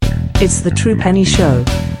It's the True Penny Show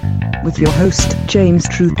with your host, James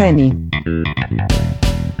True Penny.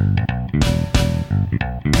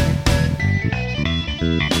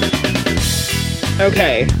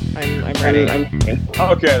 Okay, I'm ready.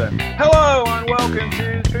 Okay then. Hello and welcome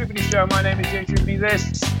to the True Penny Show. My name is James True Penny.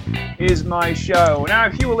 This is my show. Now,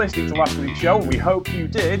 if you were listening to last week's show, we hope you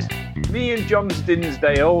did. Me and John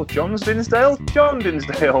Dinsdale. Sorry,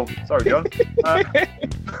 John.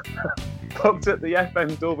 Booked at the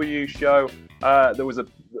FMW show.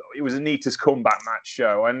 It was a neatest comeback match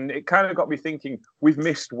show, and it kind of got me thinking. We've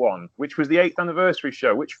missed one, which was the 8th anniversary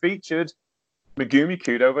show, which featured Megumi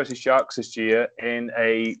Kudo versus Shark Sashia in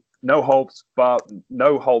a no holds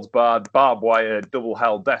barred barbed wire double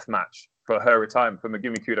hell death match for her retirement, for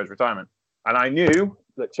Megumi Kudo's retirement. And I knew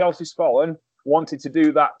that Chelsea Spollen wanted to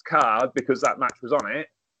do that card because that match was on it,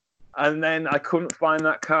 and then I couldn't find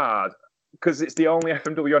that card because it's the only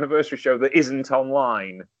FMW anniversary show that isn't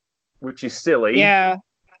online, which is silly. Yeah,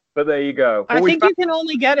 but there you go. I think you can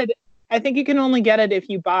only get it. I think you can only get it if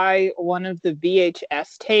you buy one of the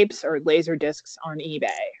VHS tapes or laser discs on eBay.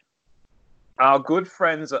 Our good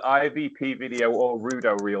friends at IVP Video or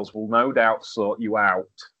Rudo Reels will no doubt sort you out.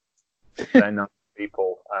 They're nice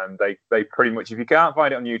people, and they pretty much, if you can't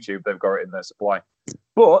find it on YouTube, they've got it in their supply.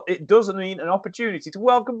 But it doesn't mean an opportunity to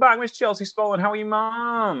welcome back Miss Chelsea Spollen. How are you,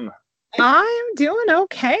 Mom? I'm doing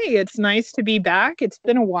okay. It's nice to be back. It's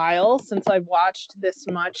been a while since I've watched this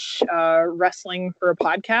much wrestling for a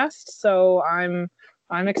podcast, so I'm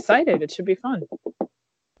excited. It should be fun.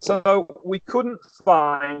 So we couldn't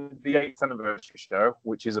find the 8th anniversary show,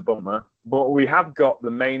 which is a bummer, but we have got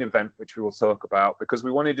the main event, which we will talk about, because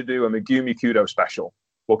we wanted to do a Megumi Kudo special.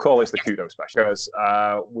 We'll call this the Kudo special, because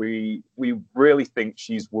we really think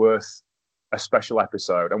she's worth a special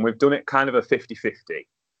episode, and we've done it kind of a 50-50.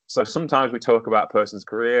 So sometimes we talk about a person's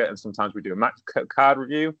career, and sometimes we do a match card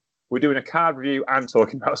review. We're doing a card review and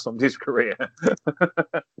talking about somebody's career.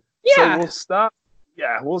 Yeah. So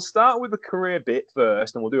we'll start with the career bit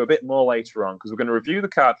first, and we'll do a bit more later on, because we're going to review the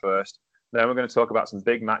card first. Then we're going to talk about some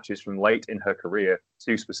big matches from late in her career,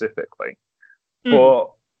 too specifically.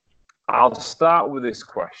 But I'll start with this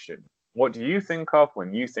question. What do you think of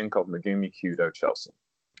when you think of Megumi Kudo, Chelsea?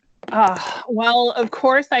 Well, of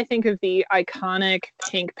course, I think of the iconic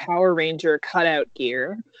pink Power Ranger cutout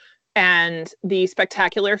gear and the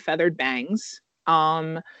spectacular feathered bangs.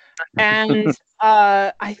 And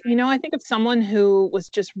I think of someone who was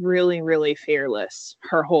just really, really fearless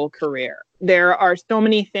her whole career. There are so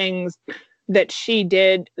many things that she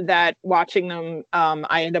did that watching them,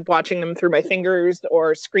 I end up watching them through my fingers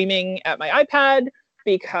or screaming at my iPad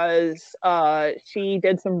because she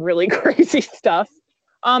did some really crazy stuff.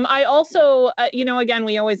 I also, again,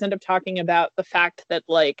 we always end up talking about the fact that,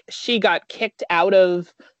 like, she got kicked out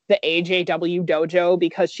of the AJW dojo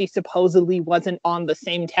because she supposedly wasn't on the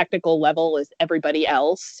same technical level as everybody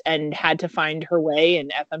else and had to find her way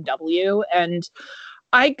in FMW. And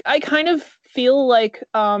I kind of feel like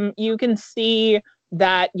you can see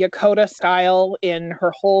that Yokota style in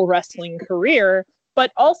her whole wrestling career,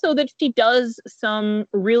 but also that she does some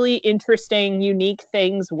really interesting, unique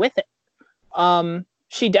things with it.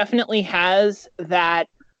 She definitely has that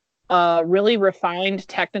really refined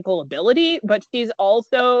technical ability, but she's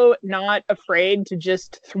also not afraid to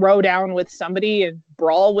just throw down with somebody and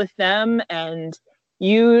brawl with them and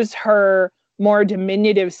use her more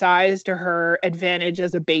diminutive size to her advantage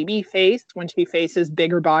as a baby face when she faces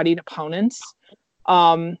bigger bodied opponents.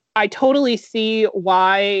 I totally see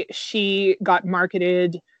why she got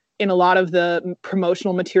marketed in a lot of the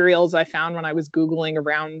promotional materials I found when I was Googling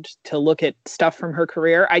around to look at stuff from her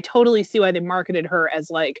career. I totally see why they marketed her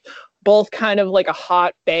as, like, both kind of like a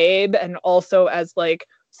hot babe and also as, like,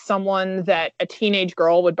 someone that a teenage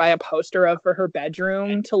girl would buy a poster of for her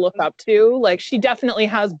bedroom to look up to. Like, she definitely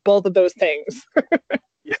has both of those things.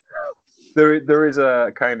 Yeah. There is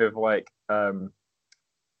a kind of like, that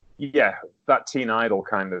teen idol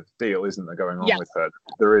kind of deal, isn't there, going on with her?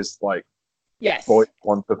 There is, like, yes, boys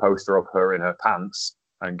want a poster of her in her pants,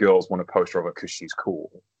 and girls want a poster of her because she's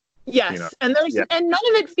cool. Yes, and and none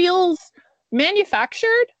of it feels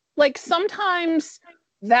manufactured. Like, sometimes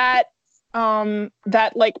that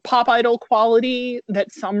like pop idol quality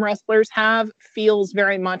that some wrestlers have feels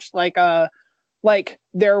very much like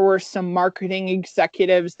there were some marketing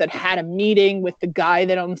executives that had a meeting with the guy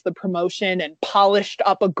that owns the promotion and polished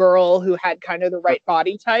up a girl who had kind of the right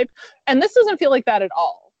body type. And this doesn't feel like that at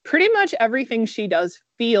all. Pretty much everything she does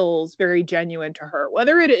feels very genuine to her,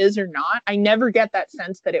 whether it is or not. I never get that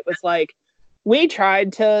sense that it was like, we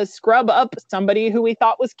tried to scrub up somebody who we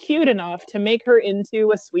thought was cute enough to make her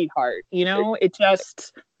into a sweetheart. You know, it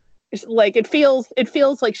just, like it feels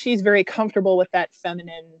like she's very comfortable with that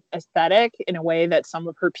feminine aesthetic in a way that some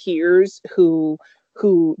of her peers who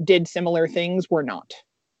did similar things were not.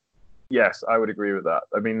 Yes, I would agree with that.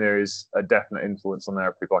 I mean, there is a definite influence on there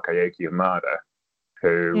of people like Ayaki Hamada,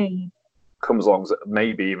 who comes along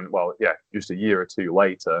maybe even, just a year or two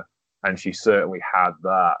later, and she certainly had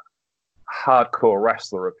that hardcore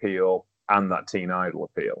wrestler appeal and that teen idol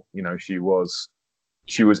appeal. You know, she was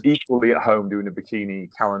equally at home doing a bikini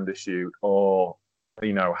calendar shoot or,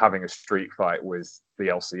 you know, having a street fight with the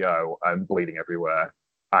LCO and bleeding everywhere.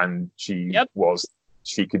 And she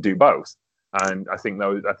could do both. And I think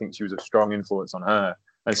she was a strong influence on her,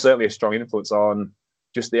 and certainly a strong influence on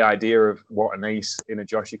just the idea of what an ace in a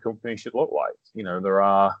Joshi company should look like. You know, there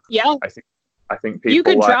are, I think people, you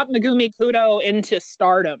could drop Megumi Kudo into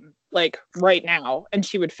stardom like right now and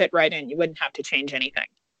she would fit right in. You wouldn't have to change anything.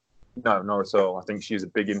 No, not at all. I think she's a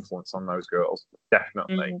big influence on those girls,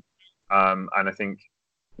 definitely. And I think,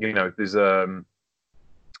 you know, there's a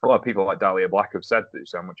lot of people like Dahlia Black have said that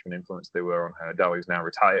how much of an influence they were on her. Dahlia's now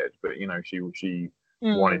retired, but, you know, she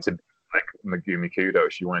wanted to be like Megumi Kudo.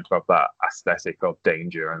 She wanted to have that aesthetic of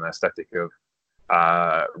danger and aesthetic of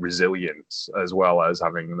resilience, as well as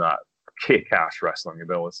having that kick-ass wrestling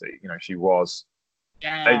ability. You know, she was...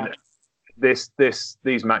 And these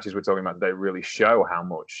matches we're talking about today really show how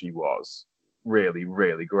much she was really,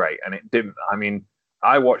 really great. And it didn't... I mean,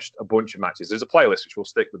 I watched a bunch of matches. There's a playlist which will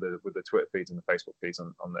stick with the Twitter feeds and the Facebook feeds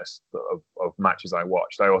on this of matches I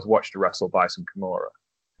watched. I always watched to wrestle Bison Kimura.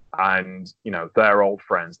 And, you know, they're old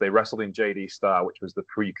friends. They wrestled in JD Star, which was the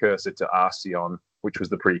precursor to Arceon, which was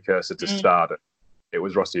the precursor to Stardom. It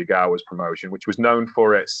was Rossy Ogawa's promotion, which was known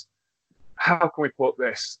for its, how can we put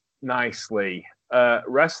this nicely,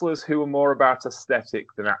 wrestlers who were more about aesthetic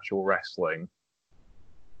than actual wrestling.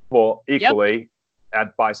 But equally,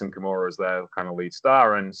 had Bison Kimura as their kind of lead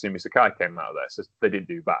star, and Sumi Sakai came out of there, so they didn't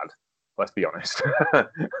do bad. Let's be honest.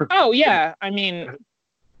 Oh yeah, I mean,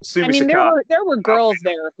 Sakai, there were girls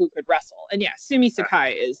there who could wrestle, and yeah, Sumi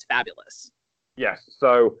Sakai is fabulous. Yes,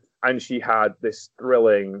 so and she had this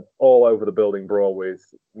thrilling all over the building brawl with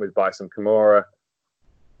Bison Kimura.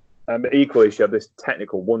 But equally, she had this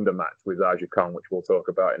technical wonder match with Aja Kong, which we'll talk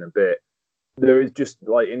about in a bit. There is just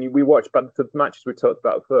like, and we watched the matches we talked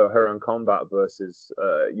about for her on Combat versus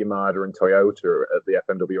Yamada and Toyota at the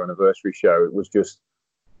FMW anniversary show. It was just,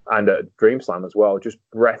 and at Dream Slam as well, just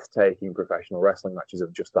breathtaking professional wrestling matches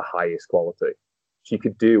of just the highest quality. She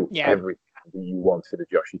could do everything that you wanted a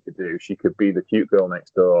Joshi to do. She could be the cute girl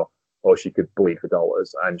next door, or she could bleed for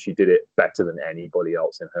dollars, and she did it better than anybody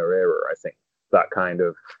else in her era, I think. That kind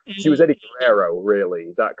of, she was Eddie Guerrero,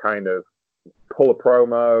 really. That kind of pull a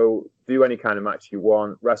promo, do any kind of match you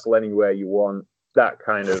want, wrestle anywhere you want, that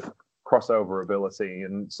kind of crossover ability.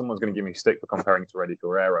 And someone's going to give me stick for comparing to Eddie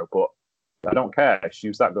Guerrero, but I don't care. She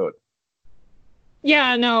was that good.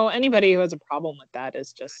 Yeah, no, anybody who has a problem with that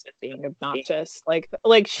is just being obnoxious. Like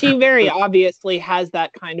she very obviously has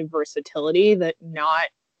that kind of versatility that not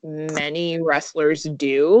many wrestlers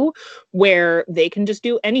do, where they can just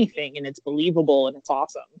do anything and it's believable and it's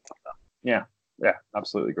awesome. Yeah,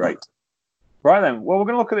 absolutely great. Right then, well, we're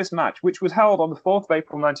going to look at this match, which was held on the 4th of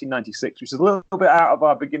April 1996, which is a little bit out of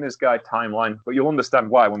our beginner's guide timeline, but you'll understand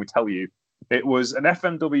why when we tell you. It was an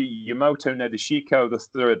FMW Yamato Nadeshiko the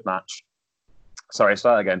third match. Sorry,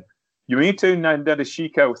 start again. Yamato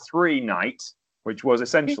Nadeshiko 3 night, which was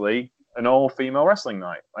essentially an all-female wrestling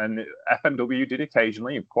night. And FMW did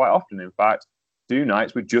occasionally, quite often in fact, do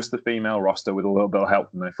nights with just the female roster with a little bit of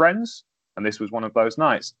help from their friends. And this was one of those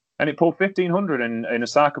nights. And it pulled 1,500 in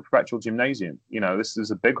Osaka Perpetual Gymnasium. You know, this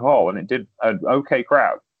is a big hall, and it did an okay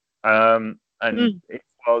crowd. It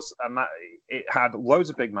was it had loads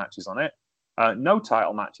of big matches on it, no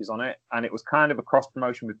title matches on it, and it was kind of a cross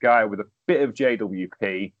promotion with Gaia with a bit of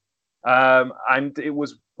JWP. And it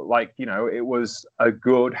was like, you know, it was a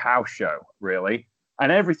good house show, really.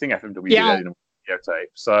 And everything FMW did in a videotape.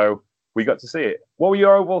 So we got to see it. What were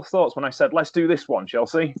your overall thoughts when I said, let's do this one,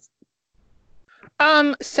 Chelsea?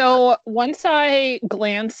 So once I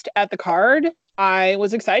glanced at the card, I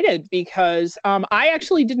was excited because I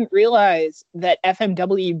actually didn't realize that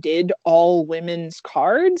FMW did all women's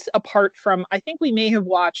cards, apart from, I think we may have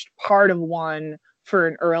watched part of one for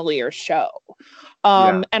an earlier show.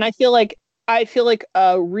 And I feel like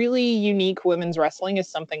really unique women's wrestling is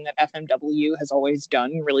something that FMW has always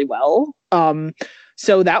done really well.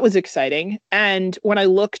 So that was exciting. And when I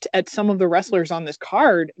looked at some of the wrestlers on this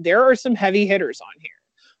card, there are some heavy hitters on here.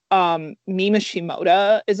 Mima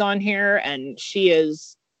Shimoda is on here, and she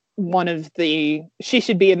is she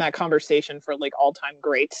should be in that conversation for like all-time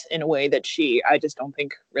greats in a way that I just don't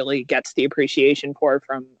think really gets the appreciation for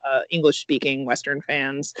from English-speaking Western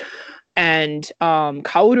fans. And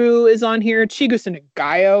Kaoru is on here. Chigusa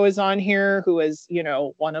Nagayo is on here, who is,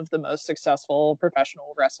 one of the most successful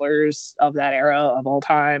professional wrestlers of that era of all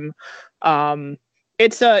time.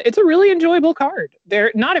 It's a really enjoyable card.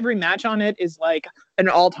 Not every match on it is like an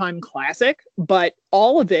all-time classic, but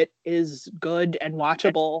all of it is good and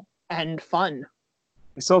watchable and fun.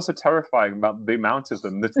 It's also terrifying about the amount of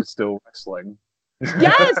them that are still wrestling.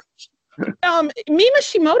 Yes. Mima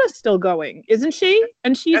Shimoda's still going, isn't she?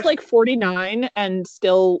 And she's like 49 and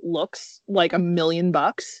still looks like $1 million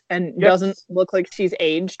and doesn't look like she's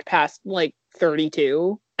aged past like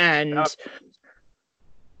 32. And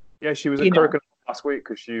she was at Korakuen last week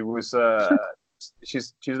because she was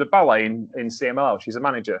she's a ballet in CMLL. She's a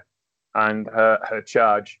manager, and her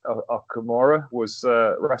charge Okamura was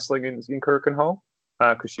wrestling in Korakuen Hall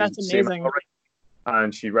because she's amazing. CMLL,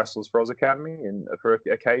 and she wrestles for Oz Academy for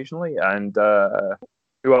occasionally. And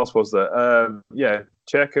who else was there?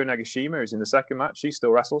 Cherko Nagashima is in the second match. She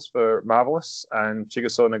still wrestles for Marvelous, and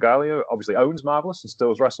Chigusa Nagayo obviously owns Marvelous and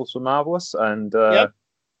still wrestles for Marvelous. And loads.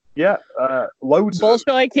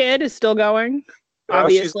 Bolshoi Kid is still going.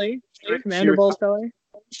 Obviously, Commander Bolshoi.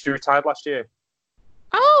 She retired last year.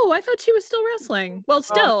 Oh, I thought she was still wrestling. Well,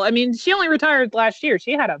 still, I mean, she only retired last year.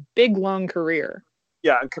 She had a big, long career.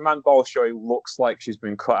 Yeah, and Command Bolshoi looks like she's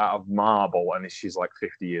been cut out of marble, and she's like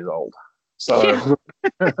 50 years old. So,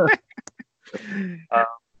 but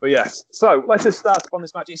yes. So let's just start on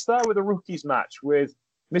this match. It started with a rookies match with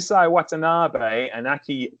Misai Watanabe and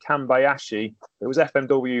Aki Kambayashi. It was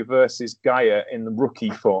FMW versus Gaia in the rookie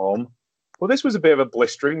form. Well, this was a bit of a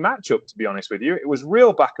blistering matchup, to be honest with you. It was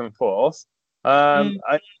real back and forth. I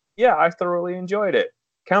thoroughly enjoyed it.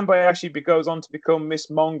 Kambayashi goes on to become Miss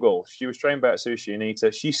Mongol. She was trained by Atsushi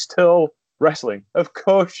Onita. She's still wrestling. Of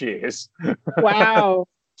course she is. Wow.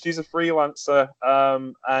 She's a freelancer.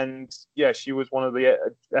 She was one of the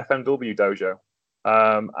FMW dojo.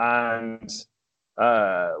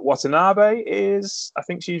 Watanabe I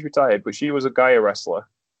think she's retired, but she was a Gaia wrestler.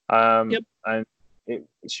 And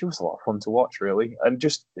she was a lot of fun to watch, really. And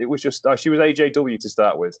she was AJW to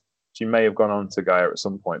start with. She may have gone on to Gaia at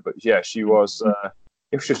some point, but yeah, she was.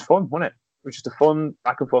 It was just fun, wasn't it? It was just a fun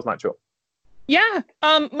back and forth matchup. Yeah.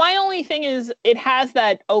 My only thing is it has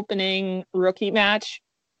that opening rookie match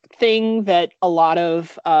thing that a lot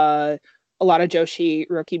of Joshi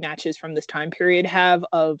rookie matches from this time period have,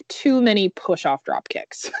 of too many push-off drop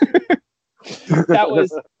kicks. That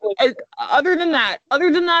was other than that,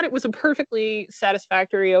 it was a perfectly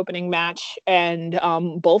satisfactory opening match, and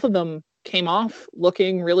both of them came off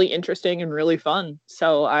looking really interesting and really fun.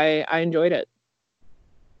 So I enjoyed it.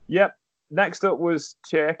 Yep. Next up was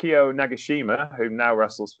Chikio Nagashima, who now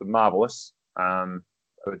wrestles for Marvelous,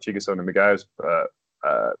 Chigusa Nagayo's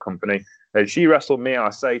company. She wrestled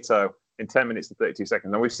Miwa Sato in 10 minutes and 32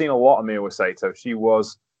 seconds. Now, we've seen a lot of Miwa Sato. She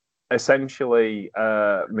was essentially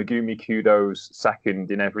Megumi Kudo's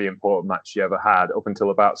second in every important match she ever had, up until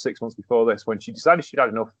about 6 months before this, when she decided she'd had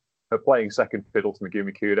enough of playing second fiddle to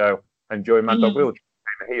Megumi Kudo and joined Mad Dog Village,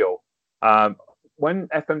 became a heel. When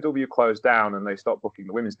FMW closed down and they stopped booking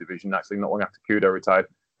the women's division, actually not long after Kudo retired,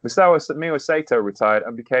 Miwa Sato retired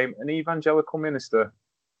and became an evangelical minister.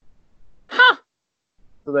 Huh.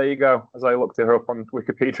 So there you go. As I looked her up on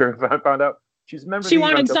Wikipedia and found out she's a member. She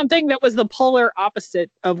wanted something that was the polar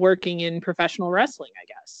opposite of working in professional wrestling, I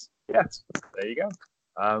guess. Yes, there you go.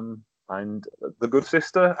 And the good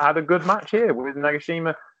sister had a good match here with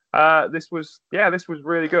Nagashima. This was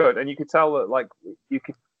really good, and you could tell that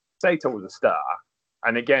Sato was a star.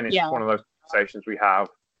 And again, it's one of those conversations we have.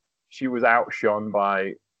 She was outshone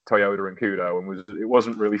by Toyota and Kudo, and it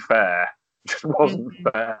wasn't really fair. It just wasn't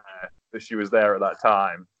fair that she was there at that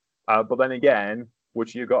time. But then again, would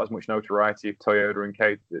she have got as much notoriety if Toyota and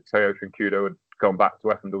Kudo had gone back to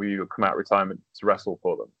FMW or come out of retirement to wrestle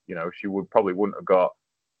for them? She probably wouldn't have got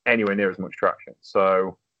anywhere near as much traction.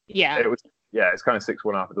 So it's kind of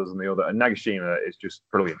 6-1 half a dozen the other. And Nagashima is just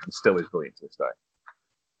brilliant and still is brilliant to this day.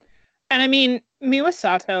 And I mean, Miwa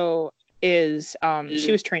Sato is,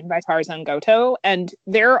 she was trained by Tarzan Goto, and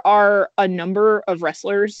there are a number of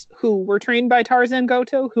wrestlers who were trained by Tarzan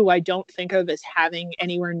Goto who I don't think of as having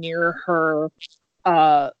anywhere near her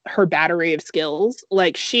battery of skills.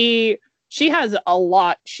 Like she has a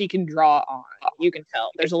lot she can draw on. You can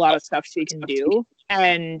tell there's a lot of stuff she can do.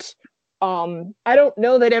 And I don't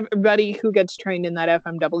know that everybody who gets trained in that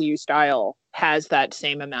FMW style has that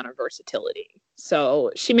same amount of versatility.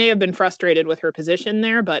 So she may have been frustrated with her position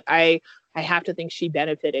there, but I I have to think she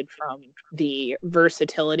benefited from the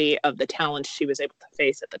versatility of the talent she was able to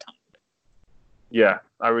face at the time. Yeah,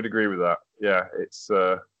 I would agree with that. Yeah, it's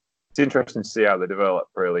interesting to see how they develop,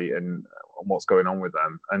 really, and what's going on with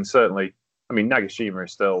them. And certainly, I mean, Nagashima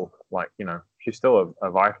is still, like, you know, she's still a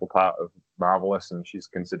vital part of Marvelous, and she's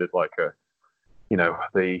considered like a, you know,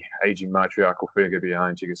 the aging matriarchal figure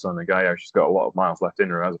behind Chigusa Nagayo. She's got a lot of miles left in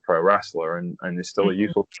her as a pro wrestler, and is still a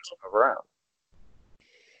useful person around.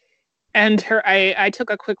 And I took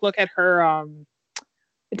a quick look at her.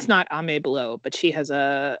 It's not Ame Below, but she has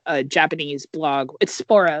a Japanese blog. It's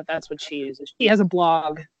Spora. That's what she uses. She has a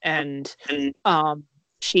blog, and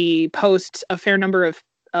she posts a fair number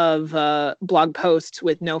of blog posts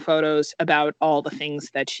with no photos about all the things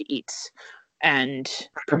that she eats and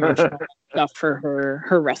promotional stuff for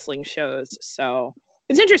her wrestling shows. So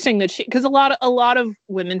it's interesting that because a lot of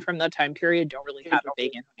women from that time period don't really have a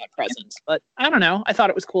big internet presence. But I don't know. I thought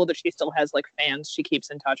it was cool that she still has like fans she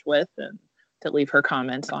keeps in touch with, and to leave her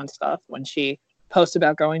comments on stuff when she posts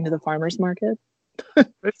about going to the farmer's market.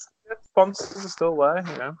 It's sponsors are still there,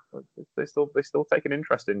 you know. They still take an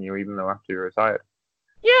interest in you even though after you're retired.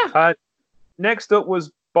 Yeah. Next up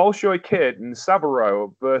was Bolshoi Kid and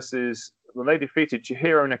Saburo versus, well, they defeated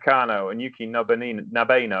Chihiro Nakano and Yuki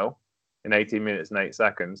Nabeno in 18 minutes and 8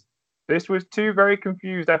 seconds. This was two very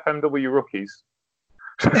confused FMW rookies.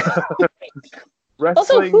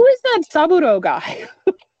 Also, who is that Saburo guy?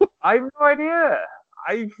 I have no idea.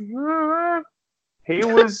 He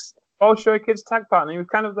was Bolshoi Kid's tag partner. He was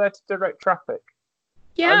kind of there to direct traffic.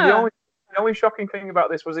 Yeah. The only shocking thing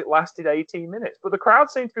about this was it lasted 18 minutes, but the crowd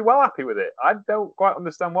seemed to be well happy with it. I don't quite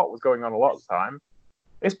understand what was going on a lot of the time.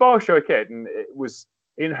 It's Bolshoi Kid, and it was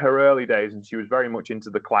in her early days, and she was very much into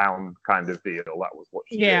the clown kind of deal. That was what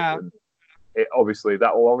she did. And obviously,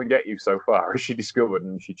 that will only get you so far, as she discovered,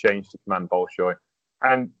 and she changed to Command Bolshoi.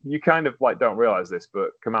 And you kind of like don't realize this,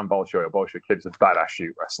 but Command Bolshoi or Bolshoi Kid is a badass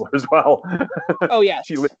shoot wrestler as well. Oh yeah,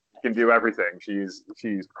 she can do everything. She's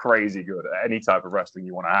crazy good at any type of wrestling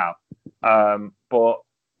you want to have. But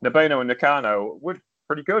Nabeno and Nakano were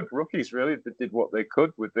pretty good rookies, really. They did what they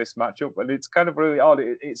could with this matchup, and it's kind of really odd.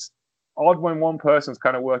 It's odd when one person's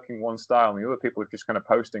kind of working one style and the other people are just kind of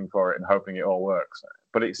posting for it and hoping it all works.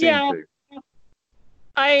 But it seemed to.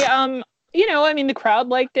 The crowd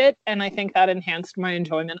liked it, and I think that enhanced my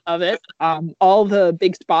enjoyment of it. All the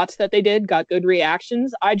big spots that they did got good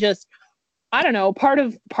reactions. I don't know. Part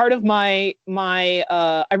of my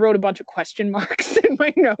I wrote a bunch of question marks in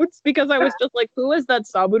my notes because I was just like, who is that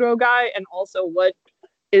Saburo guy? And also, what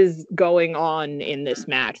is going on in this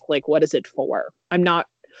match? Like, what is it for? I'm not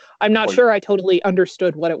sure I totally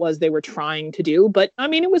understood what it was they were trying to do, but I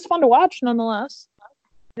mean, it was fun to watch nonetheless.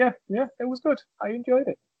 Yeah, it was good. I enjoyed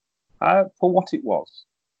it for what it was.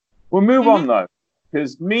 We'll move on though,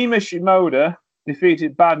 because Mima Shimoda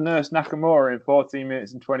defeated Bad Nurse Nakamura in 14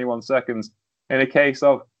 minutes and 21 seconds in a case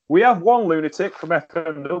of, we have one lunatic from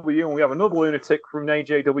FMW and we have another lunatic from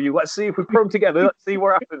AJW. Let's see if we put them together. Let's see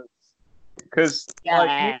what happens. Because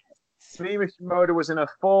Mima Shimoda was in a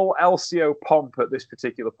full LCO pomp at this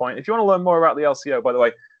particular point. If you want to learn more about the LCO, by the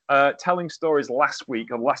way, Telling Stories last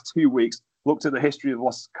week, or the last 2 weeks, looked at the history of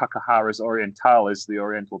Los Kakaharas Orientales, the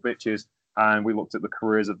Oriental Bitches, and we looked at the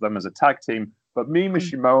careers of them as a tag team. But Mima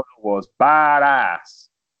Shimoda was badass.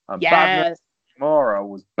 And Bad Nurse Nakamura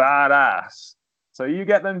was badass. So you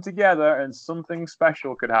get them together and something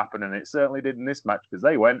special could happen, and it certainly did in this match because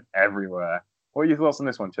they went everywhere. What are your thoughts on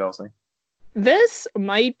this one, Chelsea? This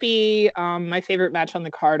might be my favorite match on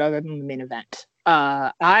the card other than the main event.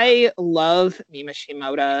 I love Mima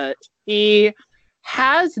Shimoda. She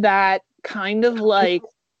has that kind of like,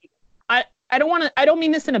 I don't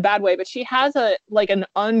mean this in a bad way, but she has an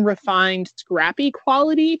unrefined, scrappy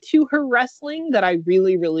quality to her wrestling that I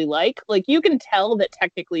really, really like. Like, you can tell that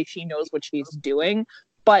technically she knows what she's doing,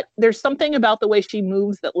 but there's something about the way she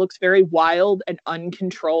moves that looks very wild and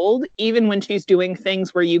uncontrolled, even when she's doing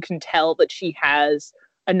things where you can tell that she has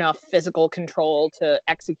enough physical control to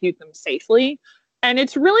execute them safely. And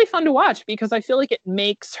it's really fun to watch because I feel like it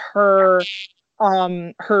makes her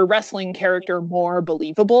wrestling character more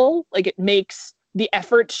believable. Like, it makes the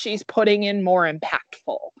effort she's putting in more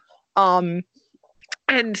impactful.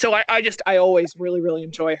 And so I always really, really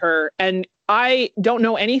enjoy her. And I don't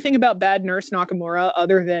know anything about Bad Nurse Nakamura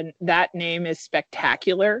other than that name is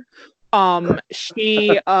spectacular.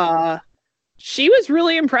 She was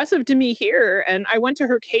really impressive to me here. And I went to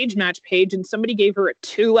her cage match page and somebody gave her a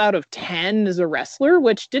 2 out of 10 as a wrestler,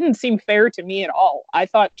 which didn't seem fair to me at all. I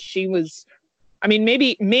thought she was, I mean,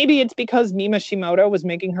 maybe it's because Mima Shimoda was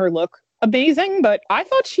making her look amazing, but I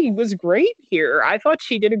thought she was great here. I thought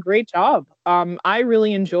she did a great job. I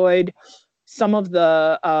really enjoyed some of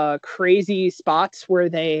the crazy spots where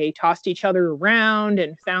they tossed each other around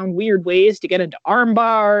and found weird ways to get into arm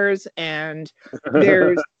bars. And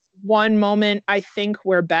there's one moment, I think,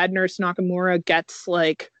 where Bad Nurse Nakamura gets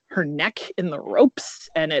like her neck in the ropes,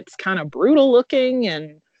 and it's kind of brutal looking.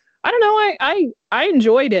 And I don't know, I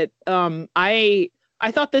enjoyed it.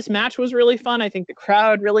 I thought this match was really fun. I think the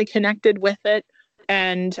crowd really connected with it.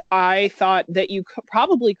 And I thought that you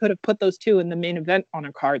probably could have put those two in the main event on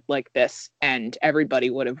a card like this, and everybody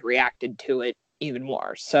would have reacted to it even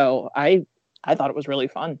more. So I thought it was really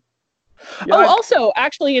fun. Yeah, also,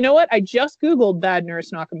 actually, you know what? I just Googled Bad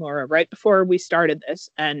Nurse Nakamura right before we started this,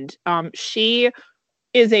 and she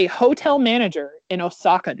is a hotel manager in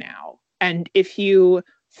Osaka now. And if you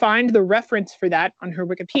find the reference for that on her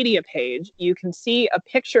Wikipedia page, you can see a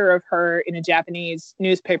picture of her in a Japanese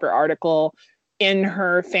newspaper article in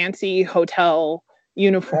her fancy hotel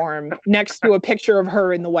uniform next to a picture of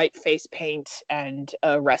her in the white face paint and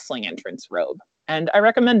a wrestling entrance robe. And I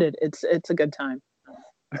recommend it. It's a good time.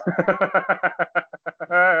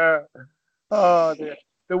 Oh dear.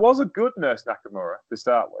 There was a good Nurse Nakamura to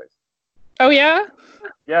start with. Oh yeah?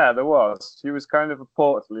 Yeah, there was. She was kind of a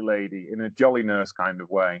portly lady in a jolly nurse kind of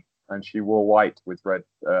way, and she wore white with red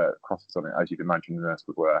crosses on it, as you'd imagine a nurse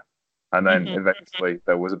would wear. And then eventually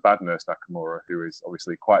there was a Bad Nurse Nakamura, who is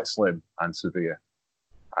obviously quite slim and severe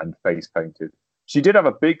and face painted. She did have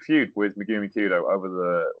a big feud with Megumi Kudo over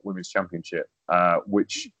the Women's Championship,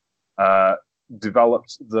 which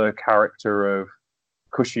developed the character of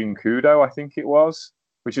Kushin Kudo, I think it was,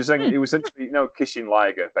 which is it was essentially Kishin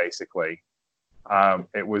Liger basically.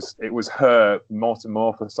 It was her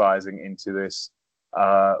metamorphosizing into this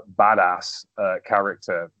badass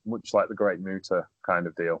character, much like the Great Muta kind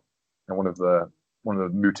of deal. And one of the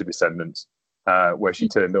Muta descendants, where she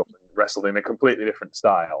turned up and wrestled in a completely different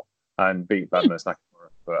style and beat Bad Nurse Nakamura.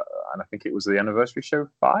 And I think it was the anniversary show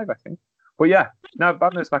 5, I think. But yeah, no,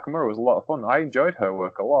 Bad Nurse Nakamura was a lot of fun. I enjoyed her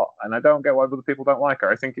work a lot, and I don't get why other people don't like her.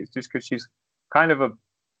 I think it's just because she's kind of a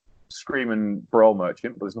screaming brawl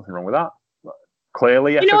merchant, but there's nothing wrong with that.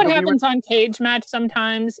 Clearly, you know what happens on Cage Match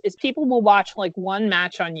sometimes is people will watch like one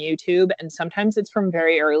match on YouTube, and sometimes it's from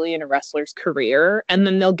very early in a wrestler's career, and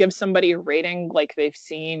then they'll give somebody a rating like they've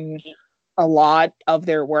seen a lot of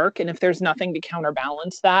their work, and if there's nothing to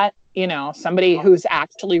counterbalance that, somebody who's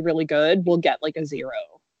actually really good will get like a 0.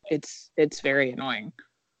 It's very annoying.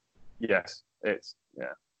 Yes,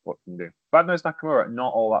 what can you do? Bad Nurse Nakamura,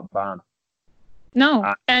 not all that bad.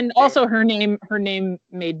 No, and also her name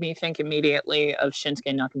made me think immediately of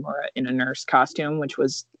Shinsuke Nakamura in a nurse costume, which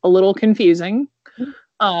was a little confusing,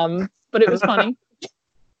 but it was funny.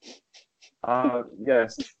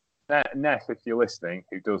 Yes, Ness, if you're listening,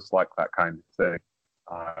 who does like that kind of thing,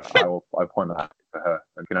 I'll point that out to her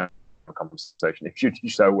and can have a conversation if you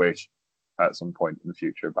so wish at some point in the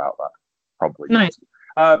future about that. Probably nice.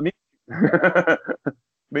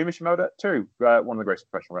 Mima Shimoda, too, one of the greatest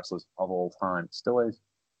professional wrestlers of all time. Still is.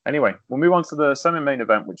 Anyway, we'll move on to the semi-main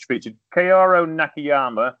event, which featured Kaoru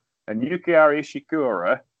Nakayama and Yukihara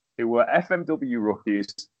Ishikura, who were FMW rookies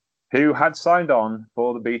who had signed on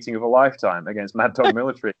for the beating of a lifetime against Mad Dog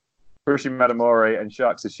Military, Hiroshi Matamori and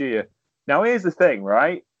Shark Tsuchiya. Now, here's the thing,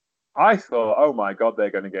 right? I thought, oh my God, they're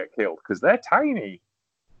going to get killed because they're tiny.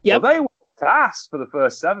 Yeah, well, they were fast for the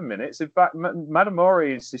first 7 minutes. In fact,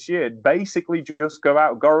 Matamori and Tsuchiya basically just go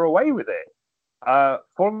away with it.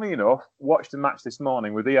 Funnily enough, watched a match this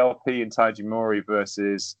morning with ELP and Taiji Mori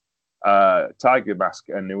versus Tiger Mask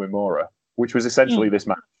and Uemura, which was essentially this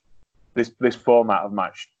match, this format of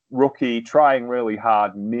match. Rookie trying really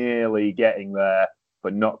hard, nearly getting there,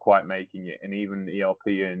 but not quite making it. And even ELP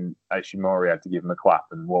and Ishimori had to give him a clap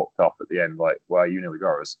and walked off at the end, like, well, you nearly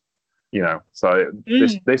got us. So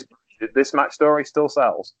this match story still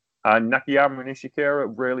sells. And Nakayama and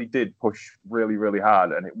Ishikura really did push really, really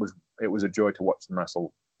hard, and it was a joy to watch them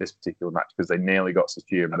wrestle this particular match because they nearly got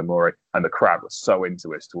Tsuchiya and Matamori, and the crowd was so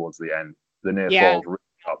into it towards the end. The near falls really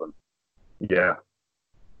got them. Yeah.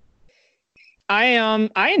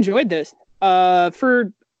 I enjoyed this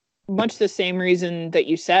for much the same reason that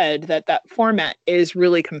you said, that format is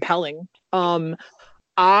really compelling.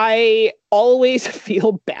 I always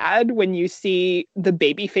feel bad when you see the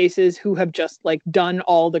baby faces who have just like done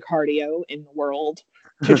all the cardio in the world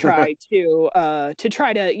to try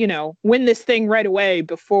to win this thing right away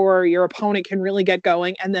before your opponent can really get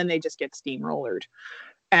going, and then they just get steamrollered.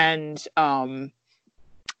 And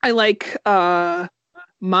I like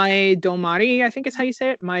Mai Domari, I think is how you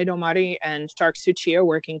say it. Mai Domari and Shark Tsuchiya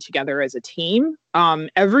working together as a team.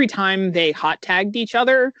 Every time they hot tagged each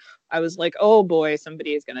other, I was like, oh boy,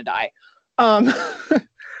 somebody is gonna die.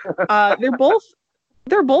 They're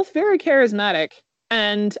both very charismatic,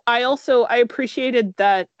 and I appreciated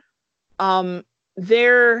that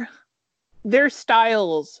their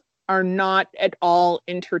styles are not at all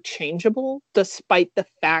interchangeable, despite the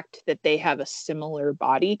fact that they have a similar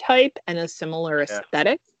body type and a similar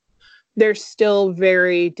aesthetic. They're still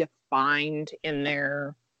very defined in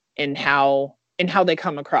how they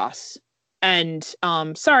come across. And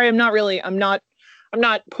sorry, I'm not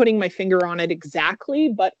putting my finger on it exactly,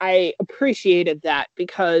 but I appreciated that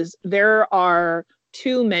because there are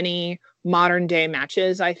too many modern day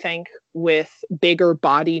matches, I think, with bigger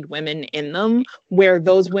bodied women in them, where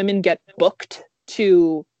those women get booked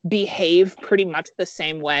to behave pretty much the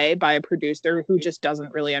same way by a producer who just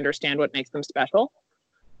doesn't really understand what makes them special.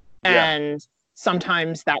 Yeah. And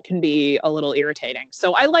sometimes that can be a little irritating.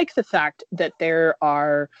 So I like the fact that there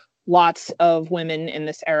are lots of women in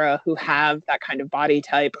this era who have that kind of body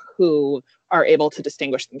type who are able to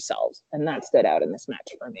distinguish themselves. And that stood out in this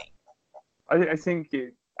match for me. I think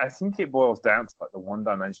it boils down to like the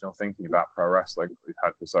one-dimensional thinking about pro wrestling that we've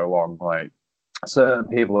had for so long. Like, certain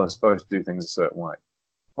people are supposed to do things a certain way.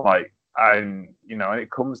 Like, and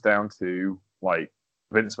it comes down to like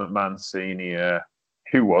Vince McMahon Sr.,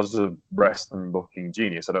 who was a wrestling booking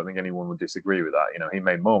genius. I don't think anyone would disagree with that. He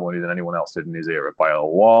made more money than anyone else did in his era by a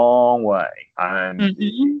long way. And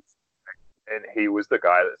he was the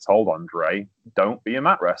guy that told Andre, don't be a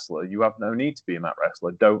mat wrestler. You have no need to be a mat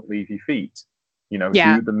wrestler. Don't leave your feet. Do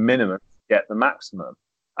the minimum, get the maximum.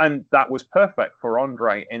 And that was perfect for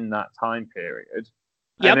Andre in that time period.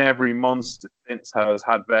 Yep. And every monster since has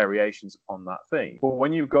had variations upon that theme. But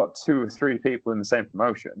when you've got 2 or 3 people in the same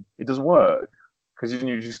promotion, it doesn't work. Because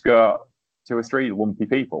you just got 2 or 3 lumpy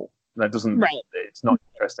people. That doesn't. Right. It's not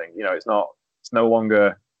interesting. It's no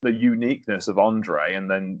longer the uniqueness of Andre,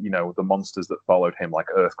 and then the monsters that followed him, like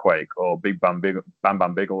Earthquake or Bam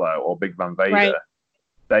Bam Bigelow or Big Van Vader. Right.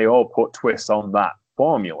 They all put twists on that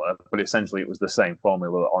formula, but essentially it was the same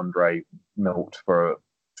formula that Andre milked for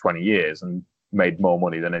 20 years and made more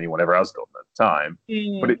money than anyone ever has done at the time.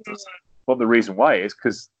 But it doesn't. But the reason why is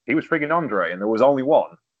because he was frigging Andre, and there was only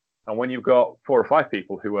one. And when you've got 4 or 5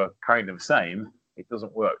 people who are kind of same, it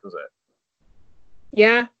doesn't work, does it?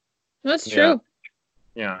 Yeah, that's true.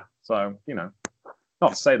 Yeah. So, not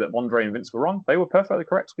to say that Andre and Vince were wrong. They were perfectly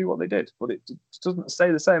correct to do what they did, but it doesn't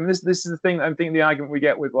stay the same. This is the thing. I think the argument we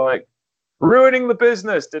get with like ruining the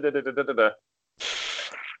business. It's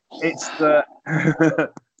the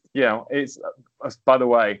it's by the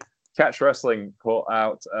way, Catch Wrestling put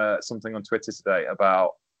out something on Twitter today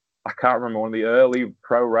about, I can't remember, one of the early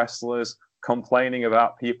pro wrestlers complaining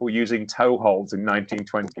about people using toe holds in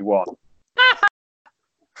 1921.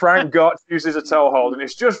 Frank Gotch uses a toe hold, and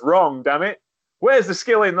it's just wrong, damn it. Where's the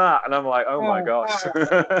skill in that? And I'm like, oh my gosh.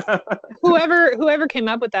 Whoever came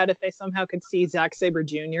up with that, if they somehow could see Zack Sabre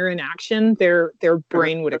Jr. in action, their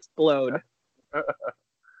brain would explode.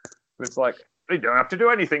 It's like, they don't have to do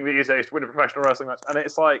anything these days to win a professional wrestling match. And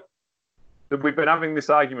it's like, we've been having this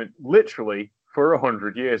argument literally for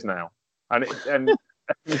 100 years now. And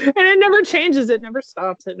it never changes. It never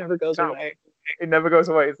stops. It never goes away. It never goes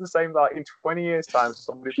away. It's the same, like in 20 years' time,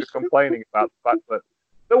 somebody's just complaining about the fact that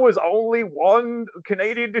there was only one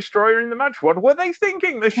Canadian destroyer in the match. What were they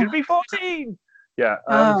thinking? There should be 14. Yeah.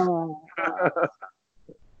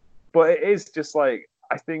 But it is just like,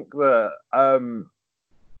 I think that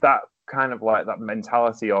that kind of like that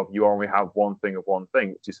mentality of you only have one thing of one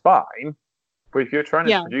thing, which is fine. But if you're trying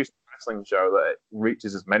to produce a wrestling show that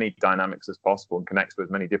reaches as many dynamics as possible and connects with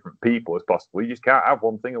as many different people as possible, you just can't have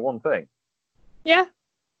one thing of one thing. Yeah.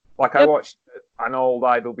 Like I watched an old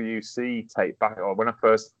IWC tape back, or when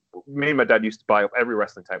me and my dad used to buy up every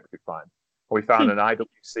wrestling tape we could find. We found an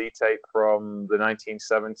IWC tape from the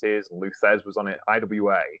 1970s, and Lou Thez was on it,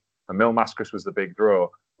 IWA, and Mil Mascaras was the big draw.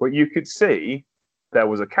 But you could see there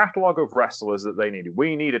was a catalogue of wrestlers that they needed.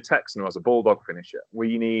 We need a Texan who has a bulldog finisher.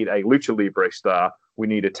 We need a Lucha Libre star. We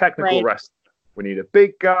need a technical wrestler. We need a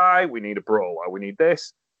big guy. We need a brawler. We need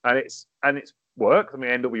this. And it's worked. I mean,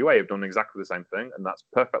 NWA have done exactly the same thing, and that's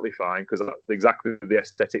perfectly fine because that's exactly the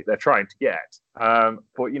aesthetic they're trying to get.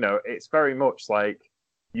 But, it's very much like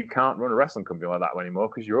you can't run a wrestling company like that anymore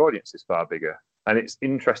because your audience is far bigger. And it's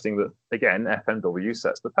interesting that, again, FMW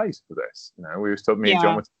sets the pace for this. We were talking, me and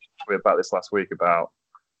John were talking about this last week about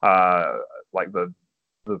like the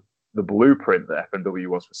blueprint that FMW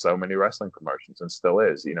was for so many wrestling promotions and still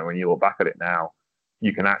is. When you look back at it now,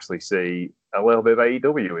 you can actually see a little bit of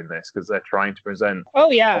AEW in this because they're trying to present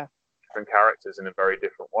different characters in a very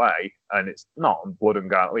different way. And it's not blood and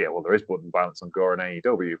violence. Yeah, well, there is blood and violence on gore and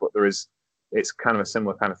AEW, but there is it's kind of a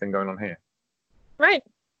similar kind of thing going on here. Right.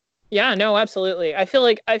 Yeah, no, absolutely. I feel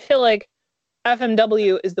like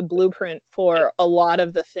FMW is the blueprint for a lot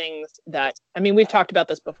of the things that, I mean, we've talked about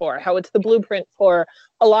this before, how it's the blueprint for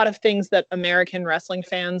a lot of things that American wrestling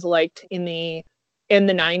fans liked in the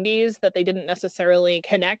 90s that they didn't necessarily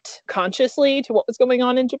connect consciously to what was going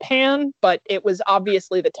on in Japan, but it was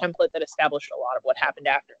obviously the template that established a lot of what happened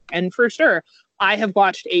after. And for sure, I have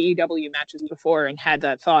watched AEW matches before and had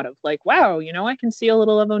that thought of like, wow, I can see a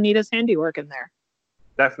little of Onita's handiwork in there.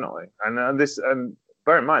 Definitely. And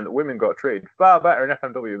bear in mind that women got treated far better in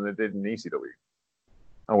FMW than they did in ECW,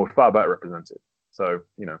 and were far better represented. So,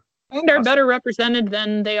 And they're better represented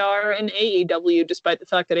than they are in AEW, despite the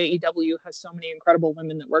fact that AEW has so many incredible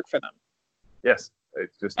women that work for them. Yes.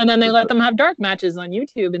 It's just, and then they let them have dark matches on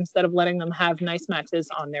YouTube instead of letting them have nice matches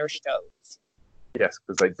on their shows. Yes,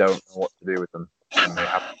 because they don't know what to do with them, and they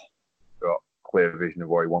haven't got a clear vision of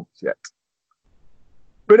what he wants yet.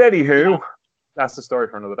 But anywho, that's the story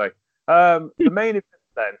for another day. The main event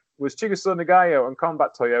then was Chigusa Nagayo and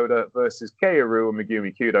Combat Toyota versus Kaoru and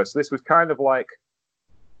Megumi Kudo. So this was kind of like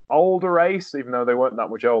older race, even though they weren't that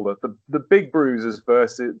much older. The big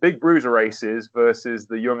bruiser races versus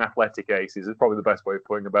the young athletic aces is probably the best way of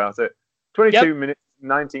putting about it. 22 minutes,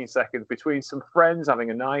 19 seconds between some friends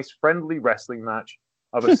having a nice, friendly wrestling match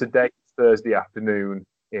of a sedate Thursday afternoon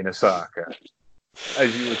in Osaka.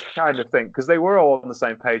 As you would kind of think, because they were all on the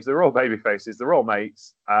same page. They're all baby faces. They're all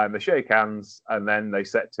mates. And they shake hands, and then they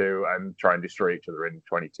set to and try and destroy each other in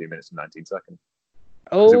 22 minutes and 19 seconds.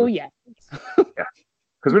 Oh, yeah. Yeah.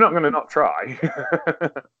 Because we're not going to not try.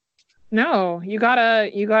 No, you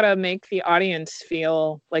gotta make the audience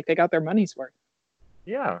feel like they got their money's worth.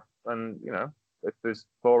 Yeah, and if there's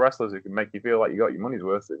 4 wrestlers who can make you feel like you got your money's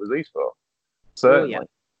worth, it was these 4. Certainly. Oh,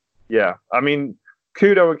 yeah. I mean,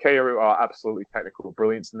 Kudo and Kaoru are absolutely technical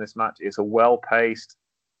brilliance in this match. It's a well-paced,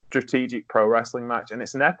 strategic pro wrestling match, and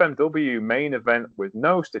it's an FMW main event with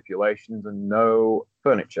no stipulations and no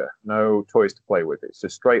furniture, no toys to play with. It's a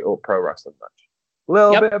straight-up pro wrestling match. A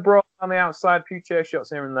little bit of brawl on the outside, a few chair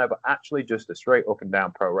shots here and there, but actually just a straight up and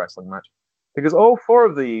down pro wrestling match. Because all 4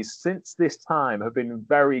 of these, since this time, have been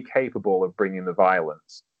very capable of bringing the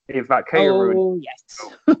violence. In fact, Kaoru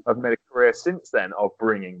have made a career since then of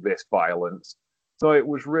bringing this violence. So it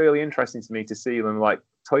was really interesting to me to see them, like,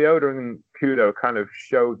 Toyota and Kudo kind of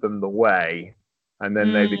showed them the way, and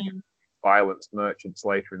then they became violence merchants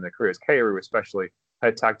later in their careers. Kaoru, especially,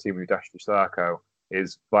 her tag team with Dashi Sako,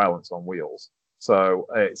 is violence on wheels. So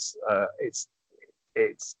it's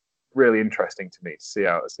really interesting to me to see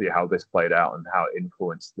how this played out and how it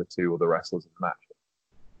influenced the 2 other wrestlers in the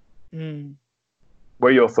match. What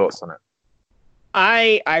are your thoughts on it?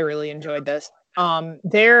 I really enjoyed this.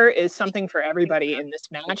 There is something for everybody in this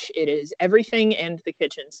match. It is everything and the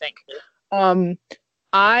kitchen sink.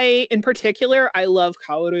 In particular, I love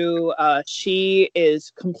Kaoru. She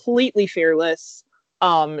is completely fearless.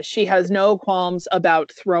 She has no qualms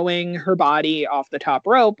about throwing her body off the top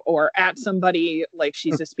rope or at somebody like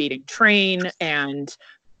she's a speeding train, and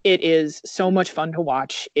it is so much fun to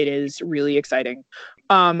watch. It is really exciting.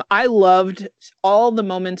 I loved all the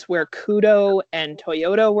moments where Kudo and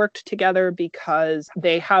Toyota worked together because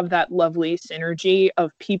they have that lovely synergy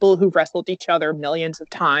of people who've wrestled each other millions of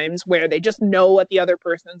times where they just know what the other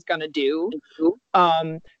person's going to do.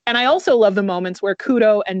 And I also love the moments where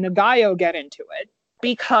Kudo and Nagayo get into it,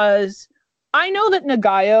 because I know that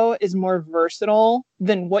Nagayo is more versatile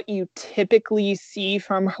than what you typically see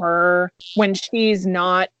from her when she's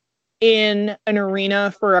not in an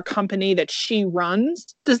arena for a company that she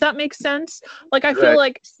runs. Does that make sense? Like, I feel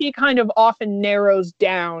like she kind of often narrows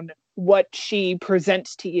down what she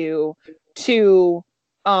presents to you to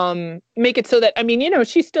make it so that, I mean,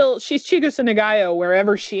 she's Chigusa Nagayo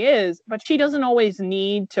wherever she is, but she doesn't always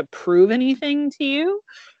need to prove anything to you.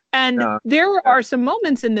 And there are some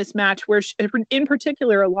moments in this match where, in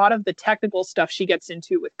particular, a lot of the technical stuff she gets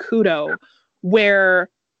into with Kudo, where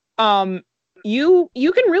you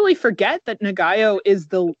can really forget that Nagayo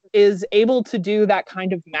is able to do that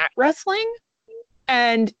kind of mat wrestling,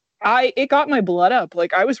 and it got my blood up.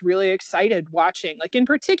 Like, I was really excited watching. Like, in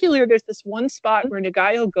particular, there's this one spot where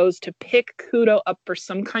Nagayo goes to pick Kudo up for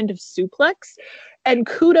some kind of suplex, and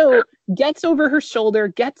Kudo gets over her shoulder,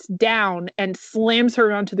 gets down, and slams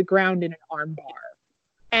her onto the ground in an armbar.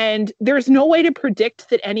 And there's no way to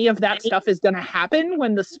predict that any of that stuff is going to happen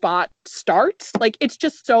when the spot starts. Like, it's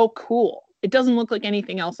just so cool. It doesn't look like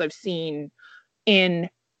anything else I've seen in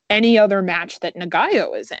any other match that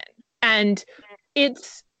Nagayo is in. And it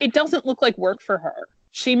doesn't look like work for her.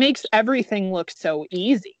 She makes everything look so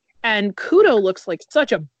easy. And Kudo looks like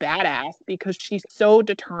such a badass because she's so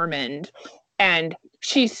determined. And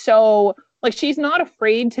she's so, like, she's not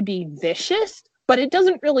afraid to be vicious, but it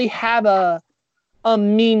doesn't really have a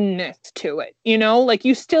meanness to it, you know? Like,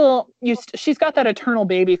 she's got that eternal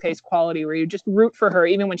babyface quality where you just root for her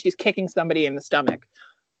even when she's kicking somebody in the stomach.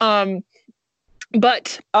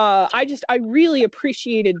 But I really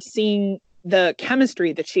appreciated seeing the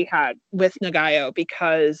chemistry that she had with Nagayo,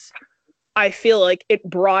 because I feel like it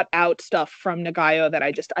brought out stuff from Nagayo that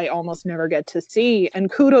I almost never get to see. And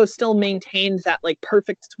Kudo still maintains that, like,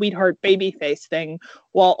 perfect sweetheart babyface thing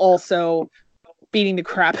while also beating the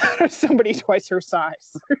crap out of somebody twice her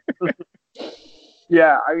size.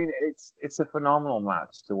 Yeah, I mean, it's a phenomenal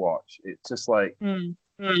match to watch. It's just like,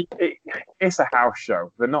 it's a house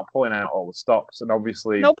show. They're not pulling out all the stops, and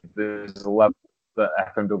obviously there's a level that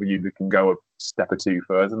FMW that can go a step or two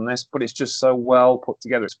further than this, but it's just so well put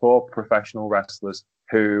together. It's for professional wrestlers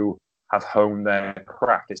who have honed their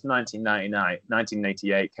craft. It's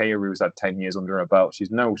 1988. Kaoru's had 10 years under her belt.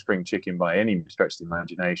 She's no spring chicken by any stretch of the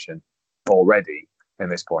imagination already in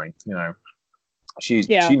this point. You know, she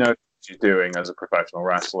knows what she's doing as a professional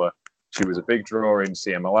wrestler. She was a big draw in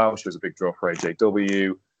CMLL. She was a big draw for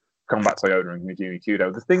AJW. Combat Toyota and Megumi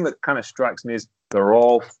Kudo. The thing that kind of strikes me is they're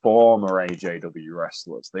all former AJW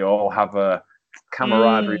wrestlers. They all have a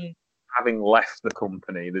camaraderie. Having left the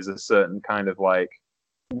company, there's a certain kind of like,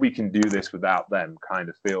 we can do this without them kind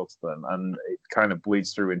of feel to them. And it kind of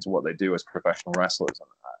bleeds through into what they do as professional wrestlers. And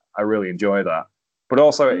I really enjoy that. But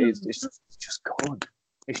also, it's just good.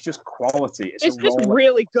 It's just quality. It's just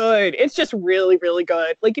really good. It's just really, really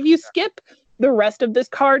good. Like, if you skip the rest of this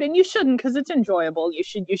card, and you shouldn't, because it's enjoyable, you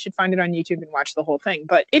should find it on YouTube and watch the whole thing.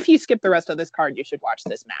 But if you skip the rest of this card, you should watch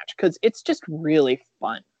this match, because it's just really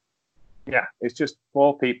fun. Yeah, it's just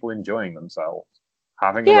 4 people enjoying themselves,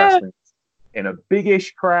 having a wrestling in a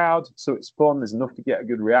big-ish crowd, so it's fun. There's enough to get a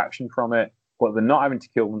good reaction from it, but they're not having to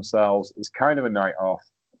kill themselves. It's kind of a night off,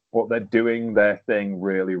 but they're doing their thing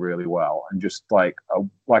really, really well. And just like I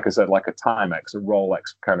said, like a Timex, a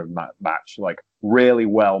Rolex kind of match, like really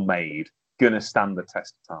well made, gonna stand the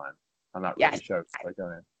test of time. And that really shows they're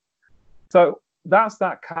going in. So that's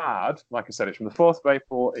that card. Like I said, it's from the 4th of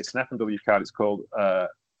April. It's an FMW card. It's called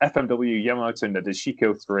FMW Yamamoto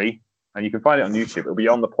Nadeshiko 3. And you can find it on YouTube. It'll be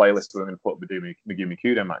on the playlist we're going to put Megumi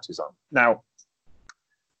Kudo matches on. Now,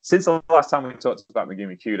 since the last time we talked about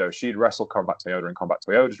Megumi Kudo, she'd wrestled Combat Toyota in Combat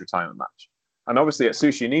Toyota's retirement match. And obviously,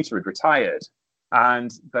 Atsushi Onita had retired.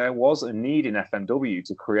 And there was a need in FMW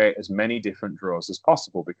to create as many different draws as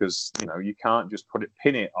possible, because, you know, you can't just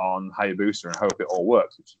pin it on Hayabusa and hope it all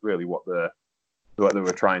works, which is really what they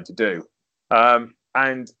were trying to do.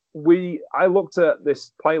 And I looked at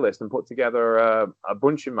this playlist and put together a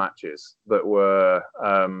bunch of matches that were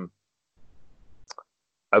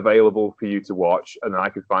available for you to watch and I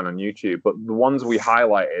could find on YouTube. But the ones we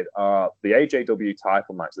highlighted are the AJW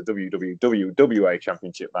title match, the WWA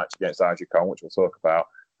Championship match against Aja Kong, which we'll talk about,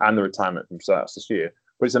 and the retirement from Sashia.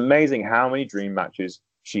 But it's amazing how many dream matches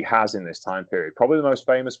she has in this time period. Probably the most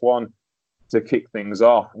famous one to kick things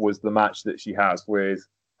off was the match that she has with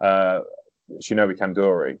Shinobu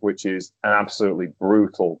Kandori, which is an absolutely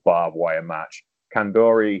brutal barbed wire match.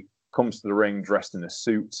 Kandori comes to the ring dressed in a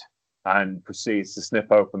suit and proceeds to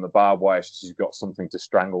snip open the barbed wire so she's got something to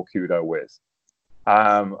strangle Kudo with.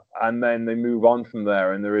 And then they move on from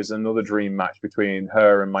there, and there is another dream match between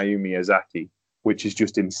her and Mayumi Ozaki, which is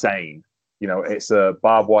just insane. You know, it's a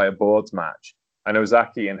barbed wire boards match, and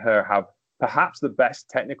Ozaki and her have perhaps the best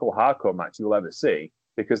technical hardcore match you'll ever see,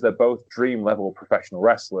 because they're both dream level professional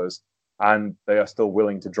wrestlers, and they are still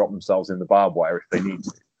willing to drop themselves in the barbed wire if they need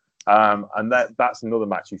to. And that's another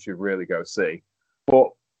match you should really go see. But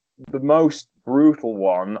the most brutal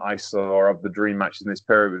one I saw of the dream matches in this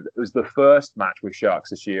period was the first match with Shark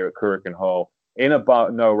Sashia at Kurikan Hall in a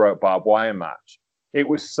no-rope barbed wire match. It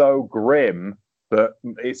was so grim that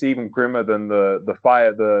it's even grimmer than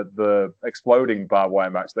the exploding barbed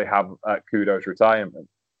wire match they have at Kudo's retirement.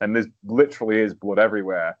 And there literally is blood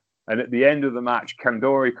everywhere. And at the end of the match,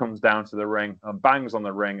 Kandori comes down to the ring and bangs on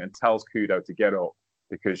the ring and tells Kudo to get up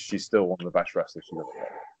because she's still one of the best wrestlers she's ever had.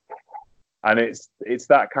 And it's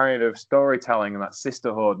that kind of storytelling and that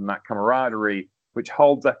sisterhood and that camaraderie which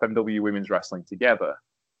holds FMW women's wrestling together.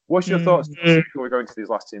 What's your thoughts, before we go into these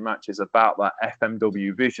last 2 matches, about that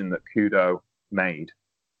FMW vision that Kudo made?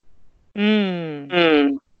 I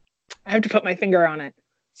have to put my finger on it.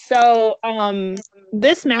 So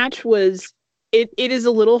this match was, it is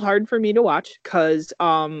a little hard for me to watch because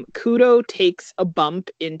Kudo takes a bump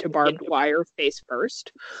into barbed wire face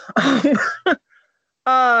first.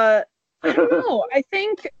 I don't know. I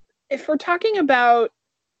think if we're talking about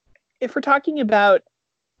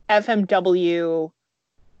FMW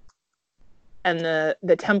and the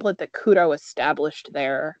template that Kudo established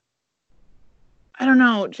there. I don't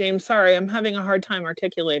know, James. Sorry, I'm having a hard time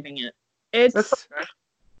articulating it.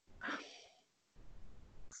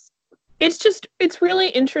 It's really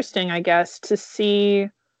interesting, I guess, to see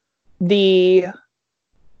the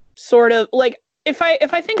sort of like if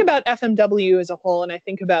I think about FMW as a whole, and I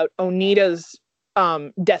think about Onita's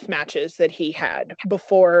death matches that he had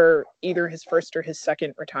before either his first or his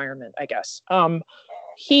second retirement, I guess.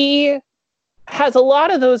 He has a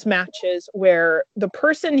lot of those matches where the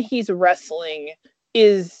person he's wrestling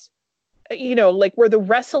is, like where the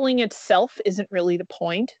wrestling itself isn't really the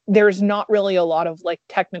point. There's not really a lot of like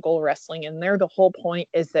technical wrestling in there. The whole point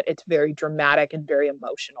is that it's very dramatic and very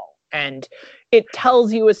emotional. And it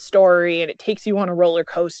tells you a story and it takes you on a roller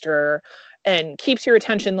coaster and keeps your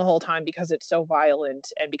attention the whole time because it's so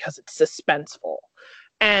violent and because it's suspenseful.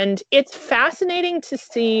 And it's fascinating to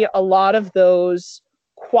see a lot of those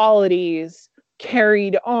qualities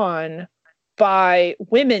carried on by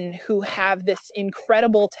women who have this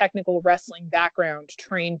incredible technical wrestling background,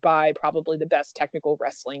 trained by probably the best technical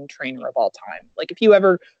wrestling trainer of all time. Like if you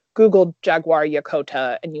ever Googled Jaguar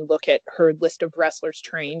Yokota and you look at her list of wrestlers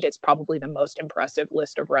trained, it's probably the most impressive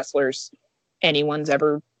list of wrestlers anyone's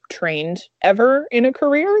ever trained ever in a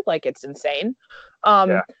career. Like it's insane.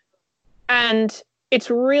 And it's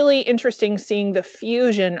really interesting seeing the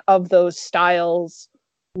fusion of those styles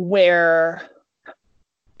where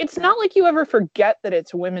it's not like you ever forget that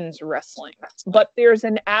it's women's wrestling, but there's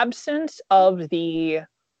an absence of the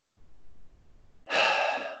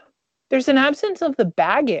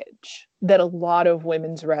baggage that a lot of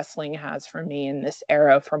women's wrestling has for me in this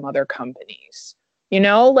era from other companies.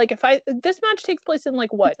 Like this match takes place in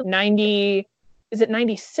like what, 90, is it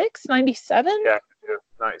 96, 97? Yeah,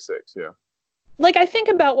 96, yeah. Like I think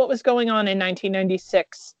about what was going on in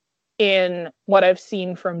 1996 in what I've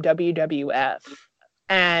seen from WWF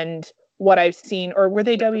and what I've seen, or were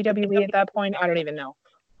they WWE at that point? I don't even know.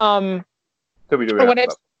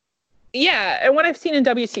 WWF. And what I've seen in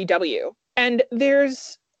WCW. And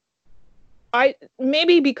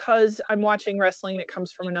maybe because I'm watching wrestling that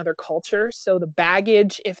comes from another culture, so the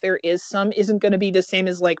baggage, if there is some, isn't going to be the same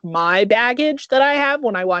as like my baggage that I have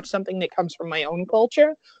when I watch something that comes from my own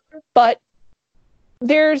culture. But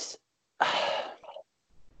there's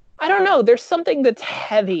something that's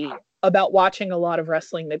heavy about watching a lot of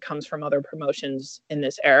wrestling that comes from other promotions in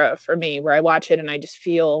this era for me, where I watch it and I just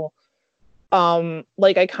feel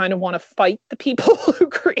like I kind of want to fight the people who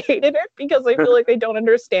created it, because I feel like they don't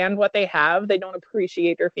understand what they have. They don't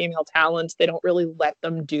appreciate their female talents. They don't really let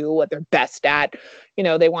them do what they're best at.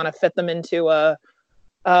 They want to fit them into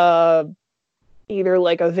either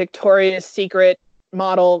like a Victoria's Secret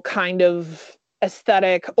model kind of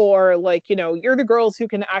aesthetic, or like, you're the girls who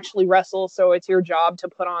can actually wrestle, so it's your job to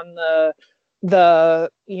put on the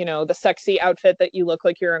sexy outfit that you look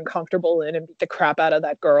like you're uncomfortable in and beat the crap out of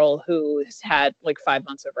that girl who has had like 5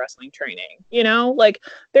 months of wrestling training. Like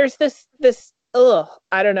there's this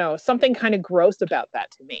I don't know, something kind of gross about that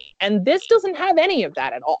to me. And this doesn't have any of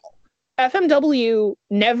that at all. FMW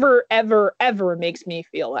never, ever, ever makes me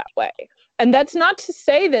feel that way. And that's not to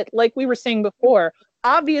say that, like we were saying before,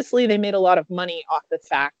 obviously they made a lot of money off the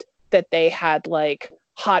fact that they had like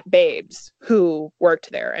hot babes who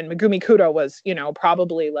worked there. And Megumi Kudo was,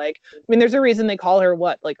 probably like, there's a reason they call her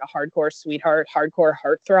what, like a hardcore sweetheart, hardcore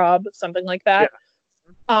heartthrob, something like that.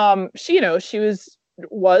 Yeah. She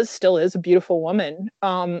still is a beautiful woman.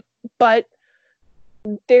 But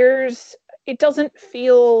it doesn't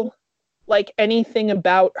feel like anything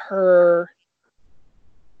about her,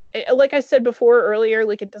 like I said before earlier,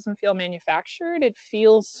 like it doesn't feel manufactured. It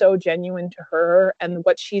feels so genuine to her, and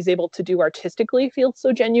what she's able to do artistically feels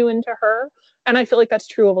so genuine to her. And I feel like that's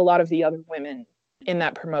true of a lot of the other women in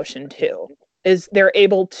that promotion too, is they're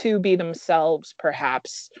able to be themselves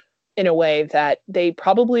perhaps in a way that they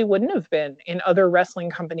probably wouldn't have been in other wrestling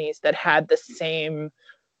companies that had the same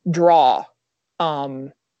draw.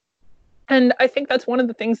 And I think that's one of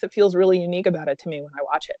the things that feels really unique about it to me when I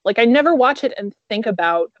watch it. Like I never watch it and think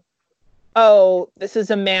about, oh, this is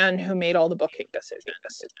a man who made all the booking decisions.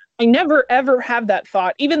 I never, ever have that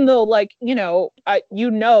thought, even though, like,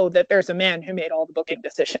 that there's a man who made all the booking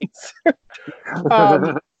decisions. Does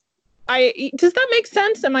that make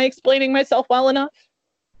sense? Am I explaining myself well enough?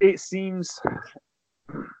 It seems,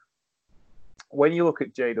 when you look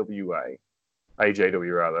at AJW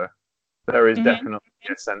rather, there is definitely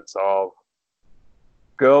a sense of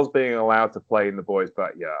girls being allowed to play in the boys'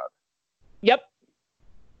 backyard. Yep.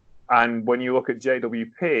 And when you look at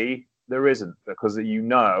JWP, there isn't, because that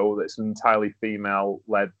it's an entirely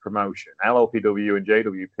female-led promotion. LLPW and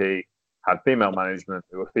JWP had female management,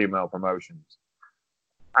 there were female promotions.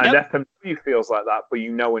 And Yep. FMW feels like that, but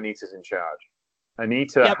Anita's in charge.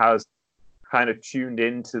 Anita has kind of tuned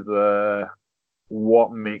into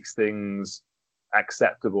what makes things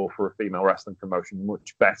acceptable for a female wrestling promotion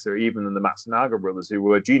much better, even than the Matsunaga brothers, who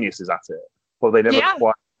were geniuses at it. But they never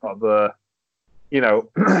quite got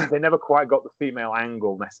they never quite got the female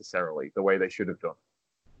angle necessarily the way they should have done.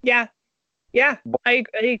 Yeah.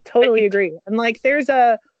 I totally agree. And like, there's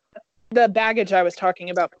the baggage I was talking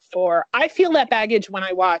about before. I feel that baggage when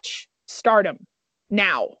I watch Stardom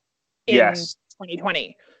now in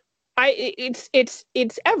 2020.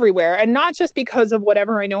 It's everywhere, and not just because of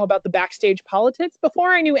whatever I know about the backstage politics. Before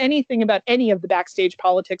I knew anything about any of the backstage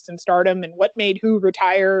politics in Stardom and what made who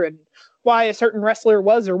retire and why a certain wrestler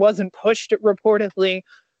was or wasn't pushed reportedly,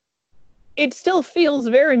 it still feels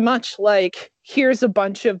very much like here's a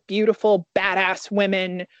bunch of beautiful, badass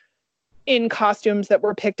women in costumes that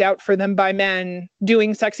were picked out for them by men,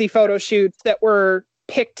 doing sexy photo shoots that were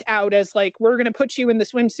picked out as like, we're going to put you in the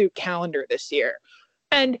swimsuit calendar this year.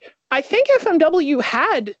 And I think FMW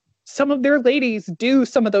had some of their ladies do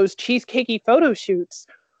some of those cheesecakey photo shoots.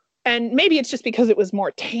 And maybe it's just because it was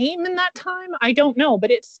more tame in that time. I don't know.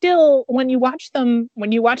 But it's still, when you watch them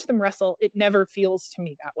wrestle, it never feels to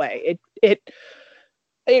me that way. It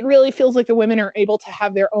really feels like the women are able to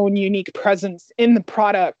have their own unique presence in the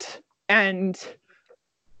product. And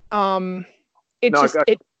it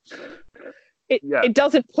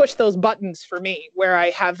doesn't push those buttons for me where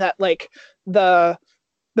I have that, like,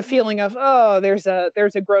 the feeling of, oh, there's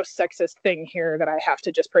a gross sexist thing here that I have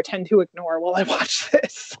to just pretend to ignore while I watch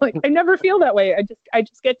this. Like, I never feel that way. I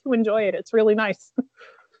just get to enjoy it. It's really nice.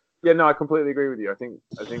 Yeah, no, I completely agree with you. I think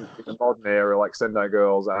in the modern era, like Sendai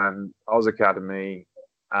Girls and Oz Academy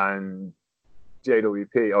and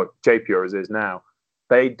JWP, or JPure as it is now,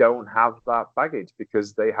 they don't have that baggage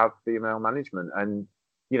because they have female management. And,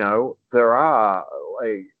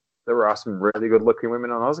 there are some really good-looking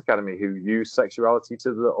women on Oz Academy who use sexuality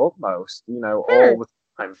to the utmost, all the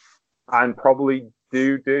time, and probably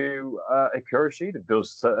do Hikaru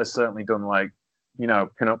Shida has certainly done, like,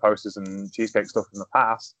 pin-up posters and cheesecake stuff in the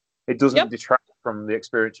past. It doesn't detract from the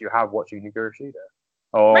experience you have watching Hikaru Shida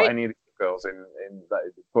or any of the girls in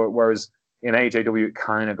that. But whereas in AJW, it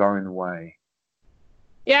kind of got in the way.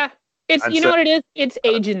 Yeah. It's, know what it is? It's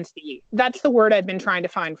agency. That's the word I've been trying to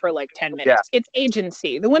find for like 10 minutes. Yeah. It's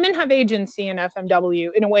agency. The women have agency in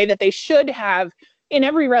FMW in a way that they should have in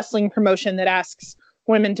every wrestling promotion that asks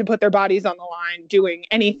women to put their bodies on the line doing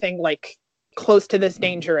anything like close to this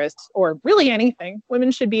dangerous, or really anything.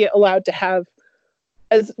 Women should be allowed to have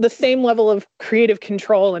as the same level of creative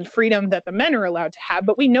control and freedom that the men are allowed to have,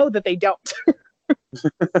 but we know that they don't.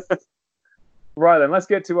 Right, then, let's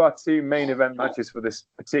get to our two main event matches for this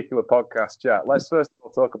particular podcast chat. Let's first of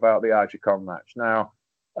all talk about the Aja Kong match. Now,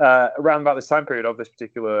 around about this time period of this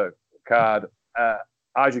particular card,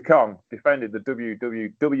 Aja Kong defended the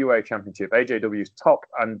WWA Championship, AJW's top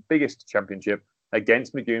and biggest championship,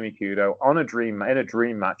 against Megumi Kudo in a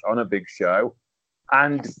dream match on a big show.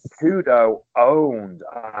 And Kudo owned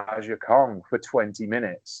Aja Kong for 20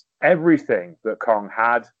 minutes. Everything that Kong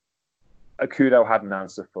had, Kudo had an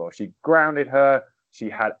answer for. She grounded her. She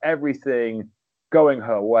had everything going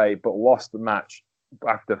her way, but lost the match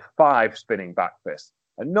after 5 spinning back fists.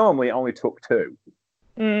 And normally it only took 2.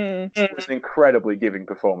 It was an incredibly giving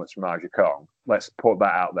performance from Aja Kong. Let's put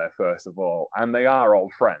that out there first of all. And they are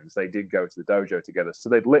old friends. They did go to the dojo together. So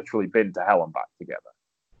they'd literally been to hell and back together.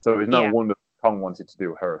 So it was no wonder Kong wanted to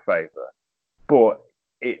do her a favor. But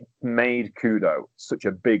it made Kudo such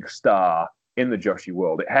a big star in the Joshi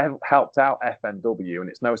world. It helped out FMW, and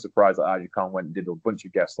it's no surprise that Aja Kong went and did a bunch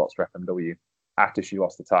of guest slots for FMW after she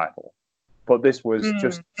lost the title. But this was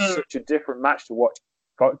just such a different match to watch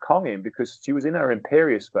Kong in, because she was in her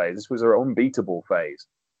imperious phase. This was her unbeatable phase.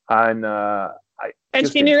 And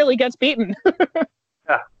she nearly gets beaten.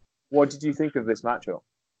 Yeah. What did you think of this matchup?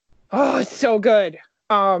 Oh, it's so good.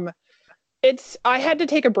 I had to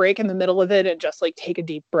take a break in the middle of it and just like take a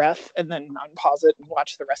deep breath and then unpause it and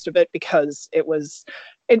watch the rest of it, because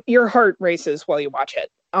your heart races while you watch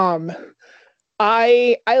it.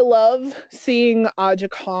 I love seeing Aja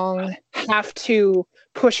Kong have to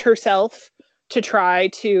push herself to try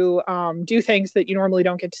to do things that you normally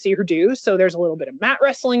don't get to see her do. So there's a little bit of mat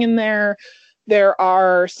wrestling in there. There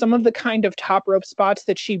are some of the kind of top rope spots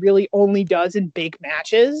that she really only does in big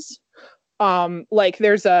matches. Like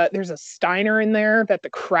there's a Steiner in there that the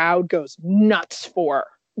crowd goes nuts for.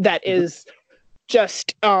 That is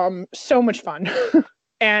just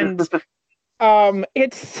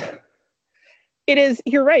it it is,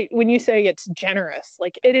 you're right when you say it's generous.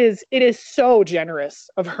 Like it is so generous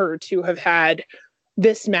of her to have had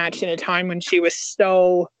this match in a time when she was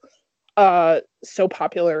so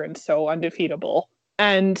popular and so undefeatable.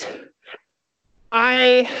 And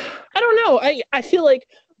I don't know. I feel like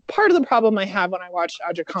part of the problem I have when I watch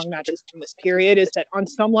Aja Kong matches from this period is that on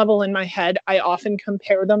some level in my head, I often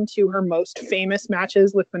compare them to her most famous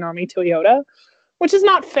matches with Manami Toyota, which is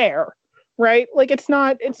not fair, right? Like it's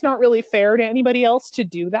not really fair to anybody else to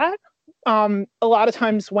do that. A lot of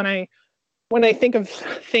times when I think of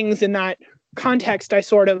things in that context, I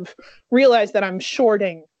sort of realize that I'm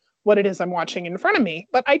shorting what it is I'm watching in front of me.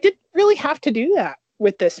 But I didn't really have to do that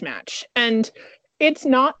with this match. And it's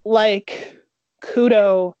not like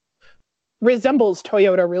Kudo resembles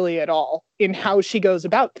Toyota really at all in how she goes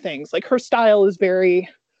about things. Like her style is very,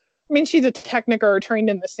 I mean, she's a Techniker trained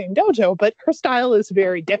in the same dojo, but her style is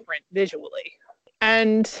very different visually.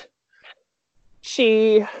 And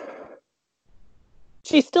she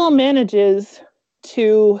still manages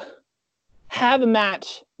to have a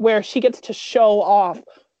match where she gets to show off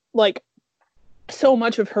like so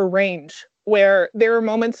much of her range, where there are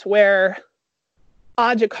moments where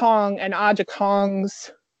Aja Kong and Aja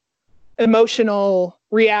Kong's emotional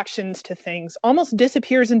reactions to things almost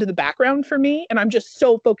disappears into the background for me, and I'm just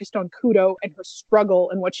so focused on Kudo and her struggle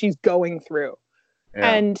and what she's going through.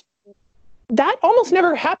 Yeah. And that almost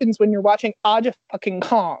never happens when you're watching Aja fucking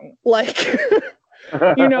Kong. Like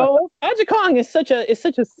you know, Aja Kong is such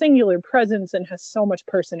a singular presence and has so much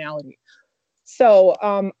personality. So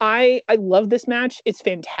I love this match. It's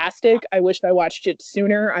fantastic. I wished I watched it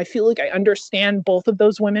sooner. I feel like I understand both of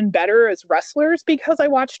those women better as wrestlers because I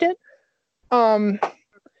watched it.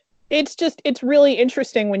 It's really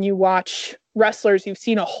interesting when you watch wrestlers you've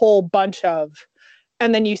seen a whole bunch of,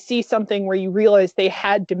 and then you see something where you realize they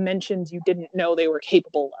had dimensions you didn't know they were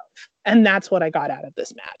capable of. And that's what I got out of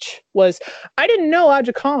this match. Was I didn't know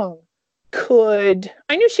Aja Kong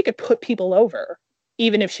I knew she could put people over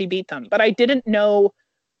even if she beat them, but I didn't know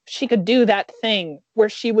she could do that thing where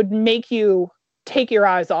she would make you take your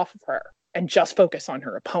eyes off of her and just focus on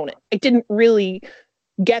her opponent. I didn't really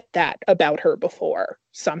get that about her before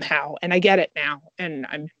somehow, and I get it now, and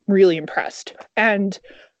I'm really impressed. And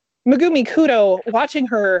Megumi Kudo, watching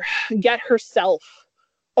her get herself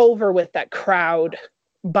over with that crowd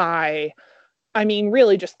by, I mean,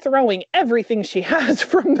 really just throwing everything she has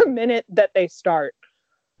from the minute that they start,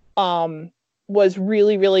 was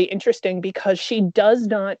really, really interesting because she does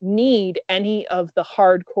not need any of the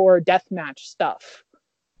hardcore deathmatch stuff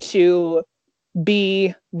to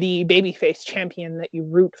be the babyface champion that you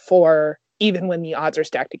root for, even when the odds are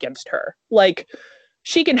stacked against her. Like,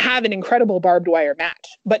 she can have an incredible barbed wire match,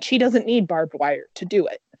 but she doesn't need barbed wire to do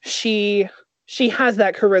it. She has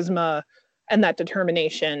that charisma and that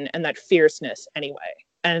determination and that fierceness anyway.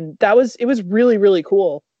 And it was really, really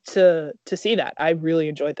cool to see that. I really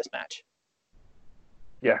enjoyed this match.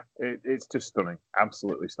 Yeah, it's just stunning.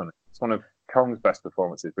 Absolutely stunning. It's one of Kong's best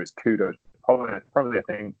performances, but it's Kudo's probably I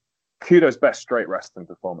think Kudo's best straight wrestling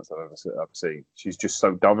performance I've ever seen. She's just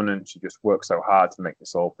so dominant. She just works so hard to make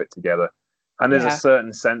this all fit together. And there's a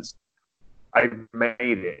certain sense, I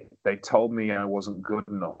made it. They told me I wasn't good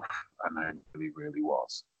enough, and I really, really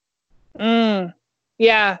was.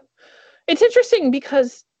 Yeah. It's interesting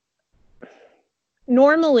because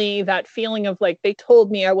normally that feeling of like, they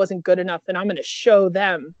told me I wasn't good enough and I'm going to show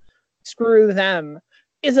them, screw them,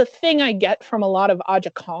 is a thing I get from a lot of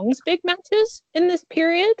Aja Kong's big matches in this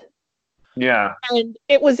period. Yeah. And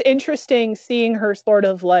it was interesting seeing her sort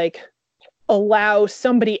of like allow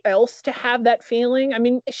somebody else to have that feeling. I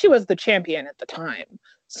mean, she was the champion at the time,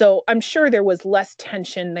 so I'm sure there was less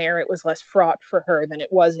tension there. It was less fraught for her than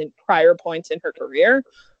it was in prior points in her career,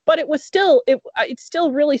 but it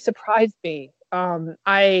still really surprised me.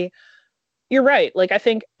 You're right. Like, I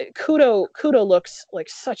think Kudo looks like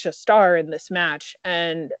such a star in this match,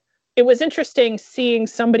 and it was interesting seeing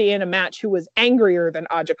somebody in a match who was angrier than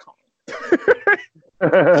Aja Kong.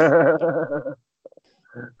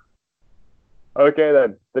 Okay,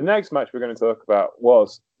 then. The next match we're going to talk about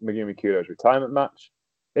was Megumi Kudo's retirement match.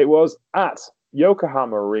 It was at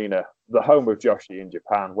Yokohama Arena, the home of Joshi in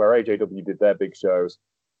Japan, where AJW did their big shows.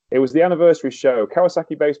 It was the anniversary show.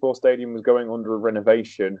 Kawasaki Baseball Stadium was going under a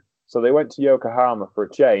renovation, so they went to Yokohama for a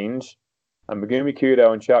change, and Megumi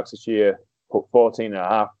Kudo and Shark Tsuchiya put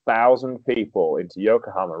 14,500 people into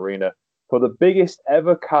Yokohama Arena for the biggest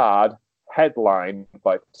ever card headlined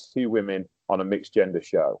by two women on a mixed gender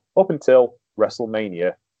show, up until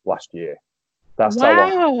WrestleMania last year. That's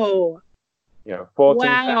how long. 14.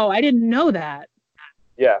 Wow, I didn't know that.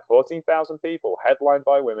 Yeah, 14,000 people headlined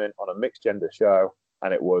by women on a mixed gender show,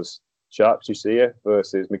 and it was Shark Tsuchiya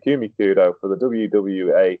versus Mikumi Kudo for the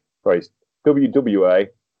WWA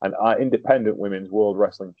and Independent Women's World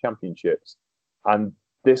Wrestling Championships. And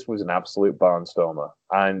this was an absolute barnstormer.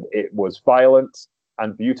 And it was violent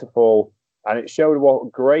and beautiful. And it showed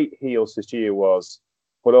what great heel Tsuchiya was.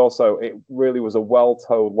 But also, it really was a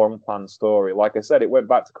well-told, long-planned story. Like I said, it went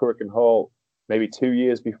back to Korakuen Hall maybe 2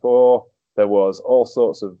 years before. There was all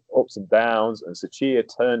sorts of ups and downs, and Tsuchiya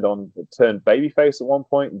turned babyface at one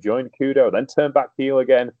point and joined Kudo, then turned back heel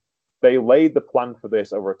again. They laid the plan for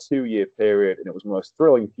this over a 2-year period, and it was the most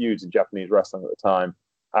thrilling feuds in Japanese wrestling at the time.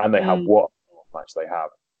 And they have what match they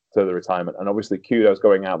have to the retirement. And obviously, Kudo's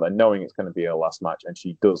going out there knowing it's going to be her last match, and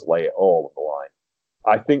she does lay it all on the line.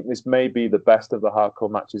 I think this may be the best of the hardcore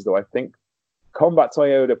matches, though I think Combat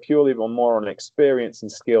Toyota, purely more on experience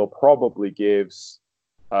and skill, probably gives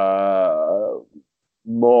a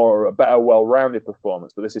better, well-rounded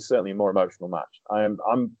performance. But this is certainly a more emotional match.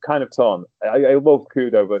 I'm kind of torn. I love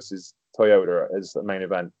Kudo versus Toyota as the main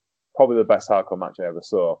event. Probably the best hardcore match I ever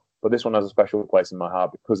saw. But this one has a special place in my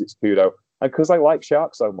heart because it's Kudo and because I like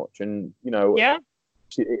Shark so much. And,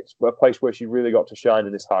 it's a place where she really got to shine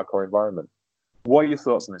in this hardcore environment. What are your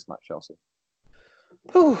thoughts on this match, Chelsea?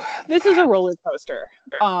 Ooh, this is a roller coaster.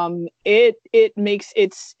 It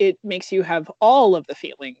makes you have all of the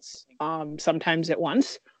feelings, sometimes at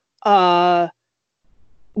once.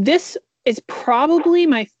 This is probably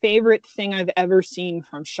my favorite thing I've ever seen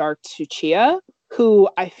from Shark Tsuchiya, who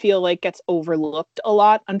I feel like gets overlooked a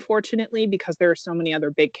lot, unfortunately, because there are so many other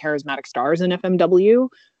big charismatic stars in FMW,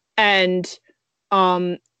 and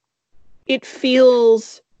it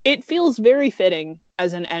feels very fitting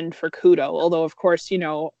as an end for Kudo. Although, of course,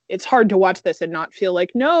 it's hard to watch this and not feel like,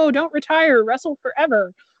 no, don't retire, wrestle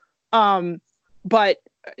forever. But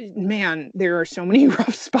man, there are so many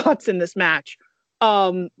rough spots in this match.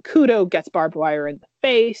 Kudo gets barbed wire in the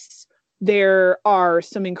face. There are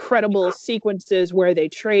some incredible sequences where they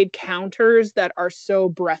trade counters that are so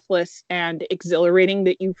breathless and exhilarating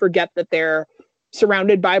that you forget that they're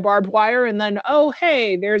surrounded by barbed wire. And then, oh,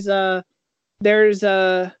 hey, there's a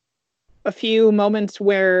few moments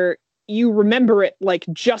where you remember it like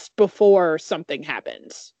just before something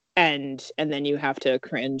happens, and then you have to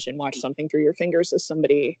cringe and watch something through your fingers as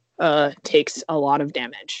somebody takes a lot of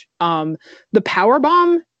damage. The power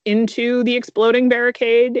bomb into the exploding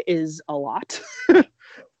barricade is a lot.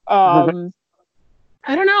 I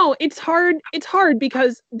don't know. It's hard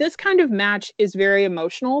because this kind of match is very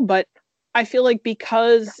emotional, but I feel like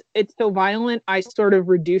because it's so violent, I sort of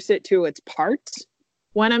reduce it to its parts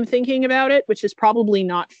when I'm thinking about it, which is probably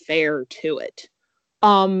not fair to it.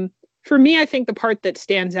 For me, I think the part that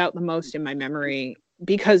stands out the most in my memory,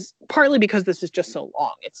 partly because this is just so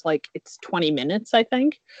long, it's 20 minutes, I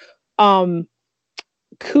think.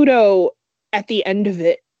 Kudo, at the end of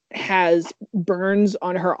it, has burns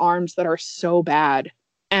on her arms that are so bad.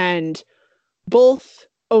 And both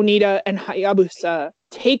Onita and Hayabusa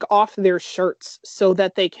take off their shirts so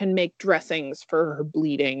that they can make dressings for her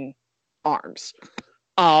bleeding arms.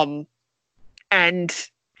 And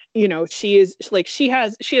she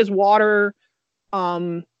has water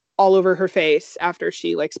all over her face after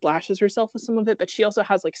she splashes herself with some of it, but she also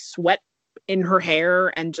has sweat in her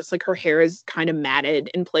hair, and just her hair is kind of matted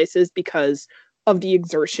in places because of the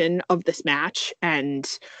exertion of this match, and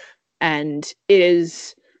it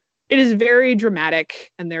is very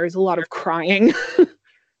dramatic, and there is a lot of crying.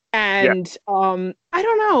 And I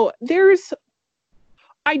don't know,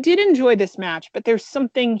 I did enjoy this match, but there's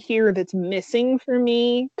something here that's missing for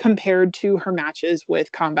me compared to her matches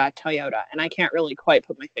with Combat Toyota, and I can't really quite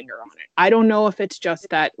put my finger on it. I don't know if it's just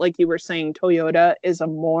that, like you were saying, Toyota is a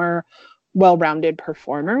more well-rounded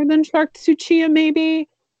performer than Shark Tsuchiya, maybe,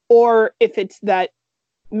 or if it's that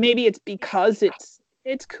maybe it's because it's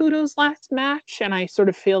Kudo's last match, and I sort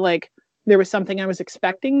of feel like there was something I was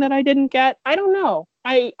expecting that I didn't get. I don't know.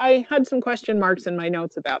 I had some question marks in my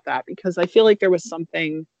notes about that because I feel like there was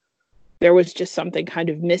just something kind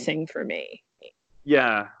of missing for me.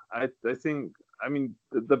 Yeah, I think,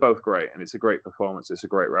 they're both great, and it's a great performance. It's a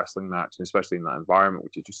great wrestling match, and especially in that environment,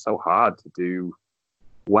 which is just so hard to do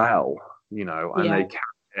well, and they carried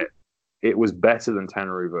it. It was better than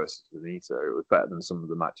Tenryu versus Anita. It was better than some of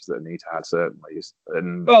the matches that Anita had, certainly.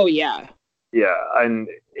 And oh, yeah. Yeah, and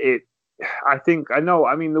there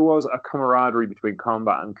was a camaraderie between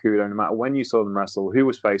Combat and Kudo. No matter when you saw them wrestle, who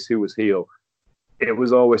was face, who was heel, it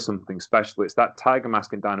was always something special. It's that Tiger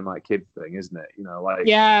Mask and Dynamite Kid thing, isn't it?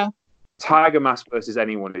 Yeah. Tiger Mask versus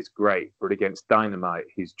anyone is great, but against Dynamite,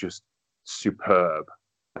 he's just superb.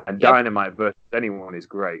 And Dynamite versus anyone is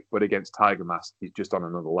great, but against Tiger Mask, he's just on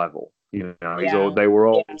another level. They were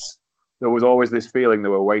always there was always this feeling they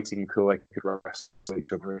were waiting until they could wrestle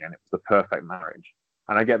each other again. It was the perfect marriage.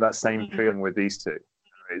 And I get that same feeling with these two.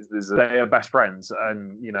 They are best friends.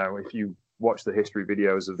 And, you know, if you watch the history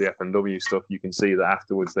videos of the FMW stuff, you can see that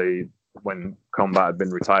afterwards when Combat had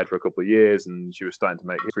been retired for a couple of years and she was starting to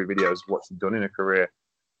make history videos of what she'd done in her career,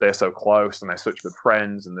 they're so close and they're such good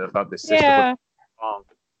friends and they've had this sisterhood.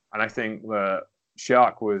 And I think that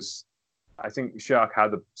Shark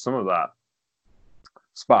had some of that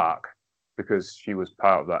spark because she was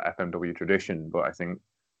part of that FMW tradition, but I think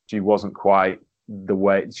she wasn't quite the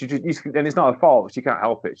way and it's not her fault. She can't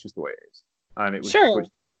help it. It's just the way it is. And it was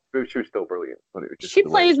she was still brilliant, but it was just she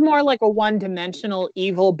plays more like a one-dimensional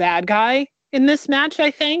evil bad guy in this match,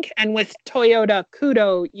 I think. And with Toyota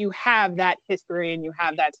Kudo, you have that history and you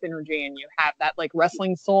have that synergy and you have that like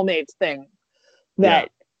wrestling soulmates thing that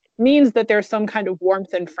means that there's some kind of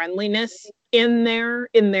warmth and friendliness in their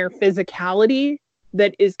physicality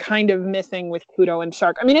that is kind of missing with Kudo and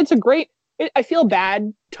Shark. I mean, I feel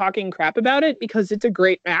bad talking crap about it because it's a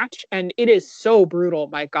great match and it is so brutal.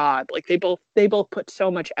 My God, like they both put so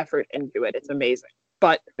much effort into it. It's amazing.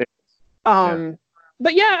 But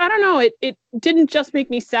yeah, I don't know. It didn't just make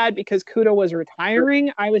me sad because Kudo was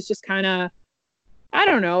retiring. I was just kind of, I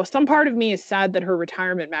don't know. Some part of me is sad that her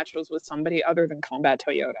retirement match was with somebody other than Combat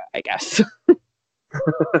Toyota, I guess.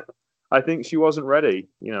 I think she wasn't ready.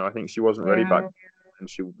 You know, I think she wasn't ready back then. And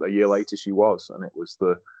a year later she was, and it was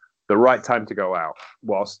the right time to go out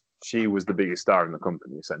whilst she was the biggest star in the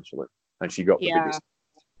company, essentially. And she got the biggest.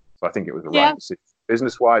 So I think it was the right decision,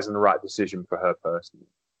 business-wise, and the right decision for her personally.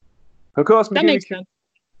 Of course, Megumi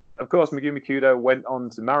Kudo went on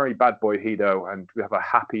to marry Bad Boy Hito and we have a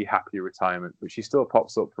happy retirement, but she still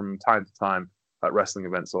pops up from time to time at wrestling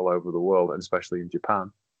events all over the world, and especially in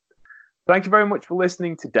Japan. Thank you very much for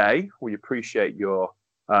listening today. We appreciate your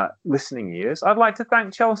listening ears. I'd like to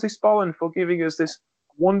thank Chelsea Spollen for giving us this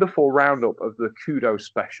wonderful roundup of the Kudo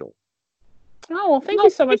special. Oh, well, thank you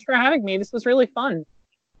so much for having me. This was really fun.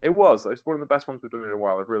 It was. It's one of the best ones we've done in a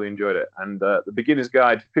while. I've really enjoyed it. And the Beginner's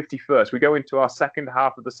Guide 51st. We go into our second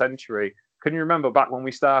half of the century. Can you remember back when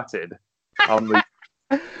we started on the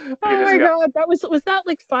Oh my God. Was that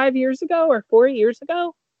like 5 years ago or 4 years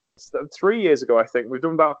ago? 3 years ago, I think. We've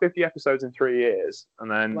done about 50 episodes in 3 years.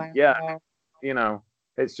 And then, you know,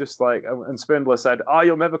 it's just like, and Spindler said,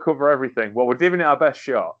 you'll never cover everything. Well, we're giving it our best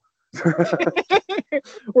shot.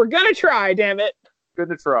 We're going to try, damn it.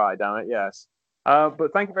 Gonna try, damn it, yes.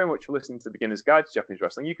 But thank you very much for listening to the Beginner's Guide to Japanese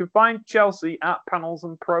Wrestling. You can find Chelsea at Panels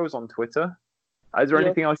and Pros on Twitter. Is there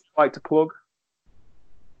anything else you'd like to plug?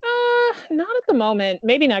 Not at the moment.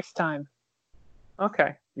 Maybe next time.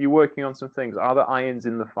 Okay. You're working on some things. Are there irons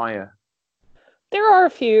in the fire? There are a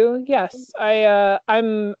few, yes.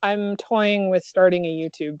 I'm toying with starting a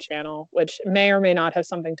YouTube channel, which may or may not have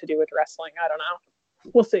something to do with wrestling. I don't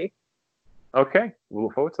know. We'll see. Okay, we'll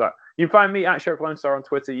look forward to that. You can find me at Sheriff Lone Star on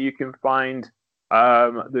Twitter. You can find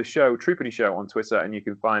the show, Troopany Show, on Twitter, and you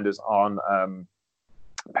can find us on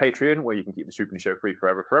Patreon, where you can keep the Troopany Show free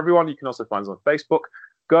forever for everyone. You can also find us on Facebook.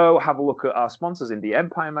 Go have a look at our sponsors, Indie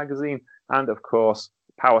Empire Magazine, and of course,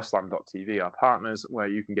 Powerslam.tv, our partners, where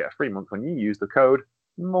you can get a free month when you use the code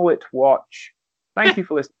MulletWatch. Thank you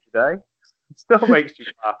for listening today. It still makes you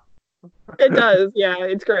laugh. It does, yeah,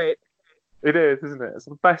 it's great. It is, isn't it? It's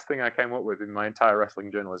the best thing I came up with in my entire wrestling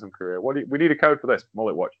journalism career. We need a code for this,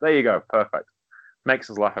 MulletWatch. There you go, perfect. Makes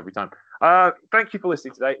us laugh every time. Thank you for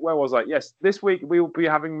listening today. Where was I? Yes, this week we will be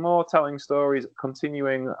having more telling stories,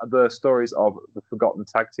 continuing the stories of the forgotten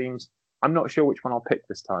tag teams. I'm not sure which one I'll pick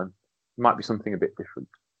this time. It might be something a bit different.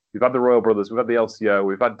 We've had the Royal Brothers, we've had the LCO,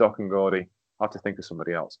 we've had Doc and Gordy. I'll have to think of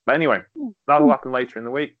somebody else. But anyway, that'll happen later in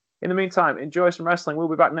the week. In the meantime, enjoy some wrestling. We'll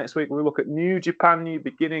be back next week. We'll look at New Japan, New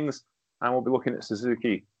Beginnings, and we'll be looking at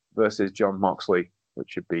Suzuki versus John Moxley,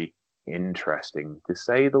 which should be interesting, to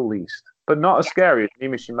say the least. But not as scary as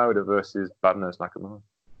Mimi Shimoda versus Bad Nurse Nakamura.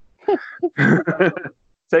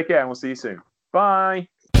 Take care, and we'll see you soon. Bye.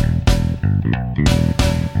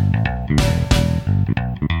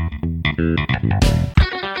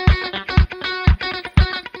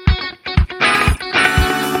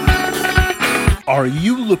 Are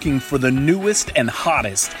you looking for the newest and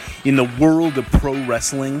hottest in the world of pro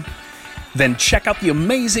wrestling? Then check out the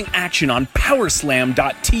amazing action on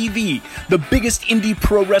Powerslam.tv, the biggest indie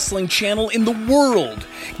pro wrestling channel in the world.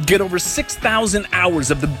 Get over 6,000 hours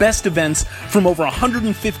of the best events from over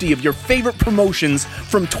 150 of your favorite promotions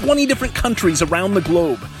from 20 different countries around the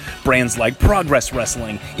globe. Brands like Progress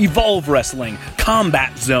Wrestling, Evolve Wrestling,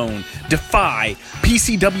 Combat Zone, Defy,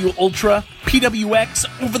 PCW Ultra,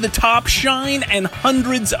 PWX, Over the Top, Shine, and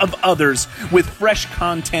hundreds of others with fresh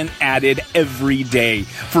content added every day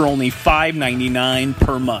for only $5.99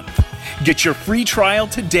 per month. Get your free trial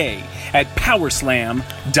today at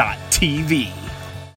powerslam.tv.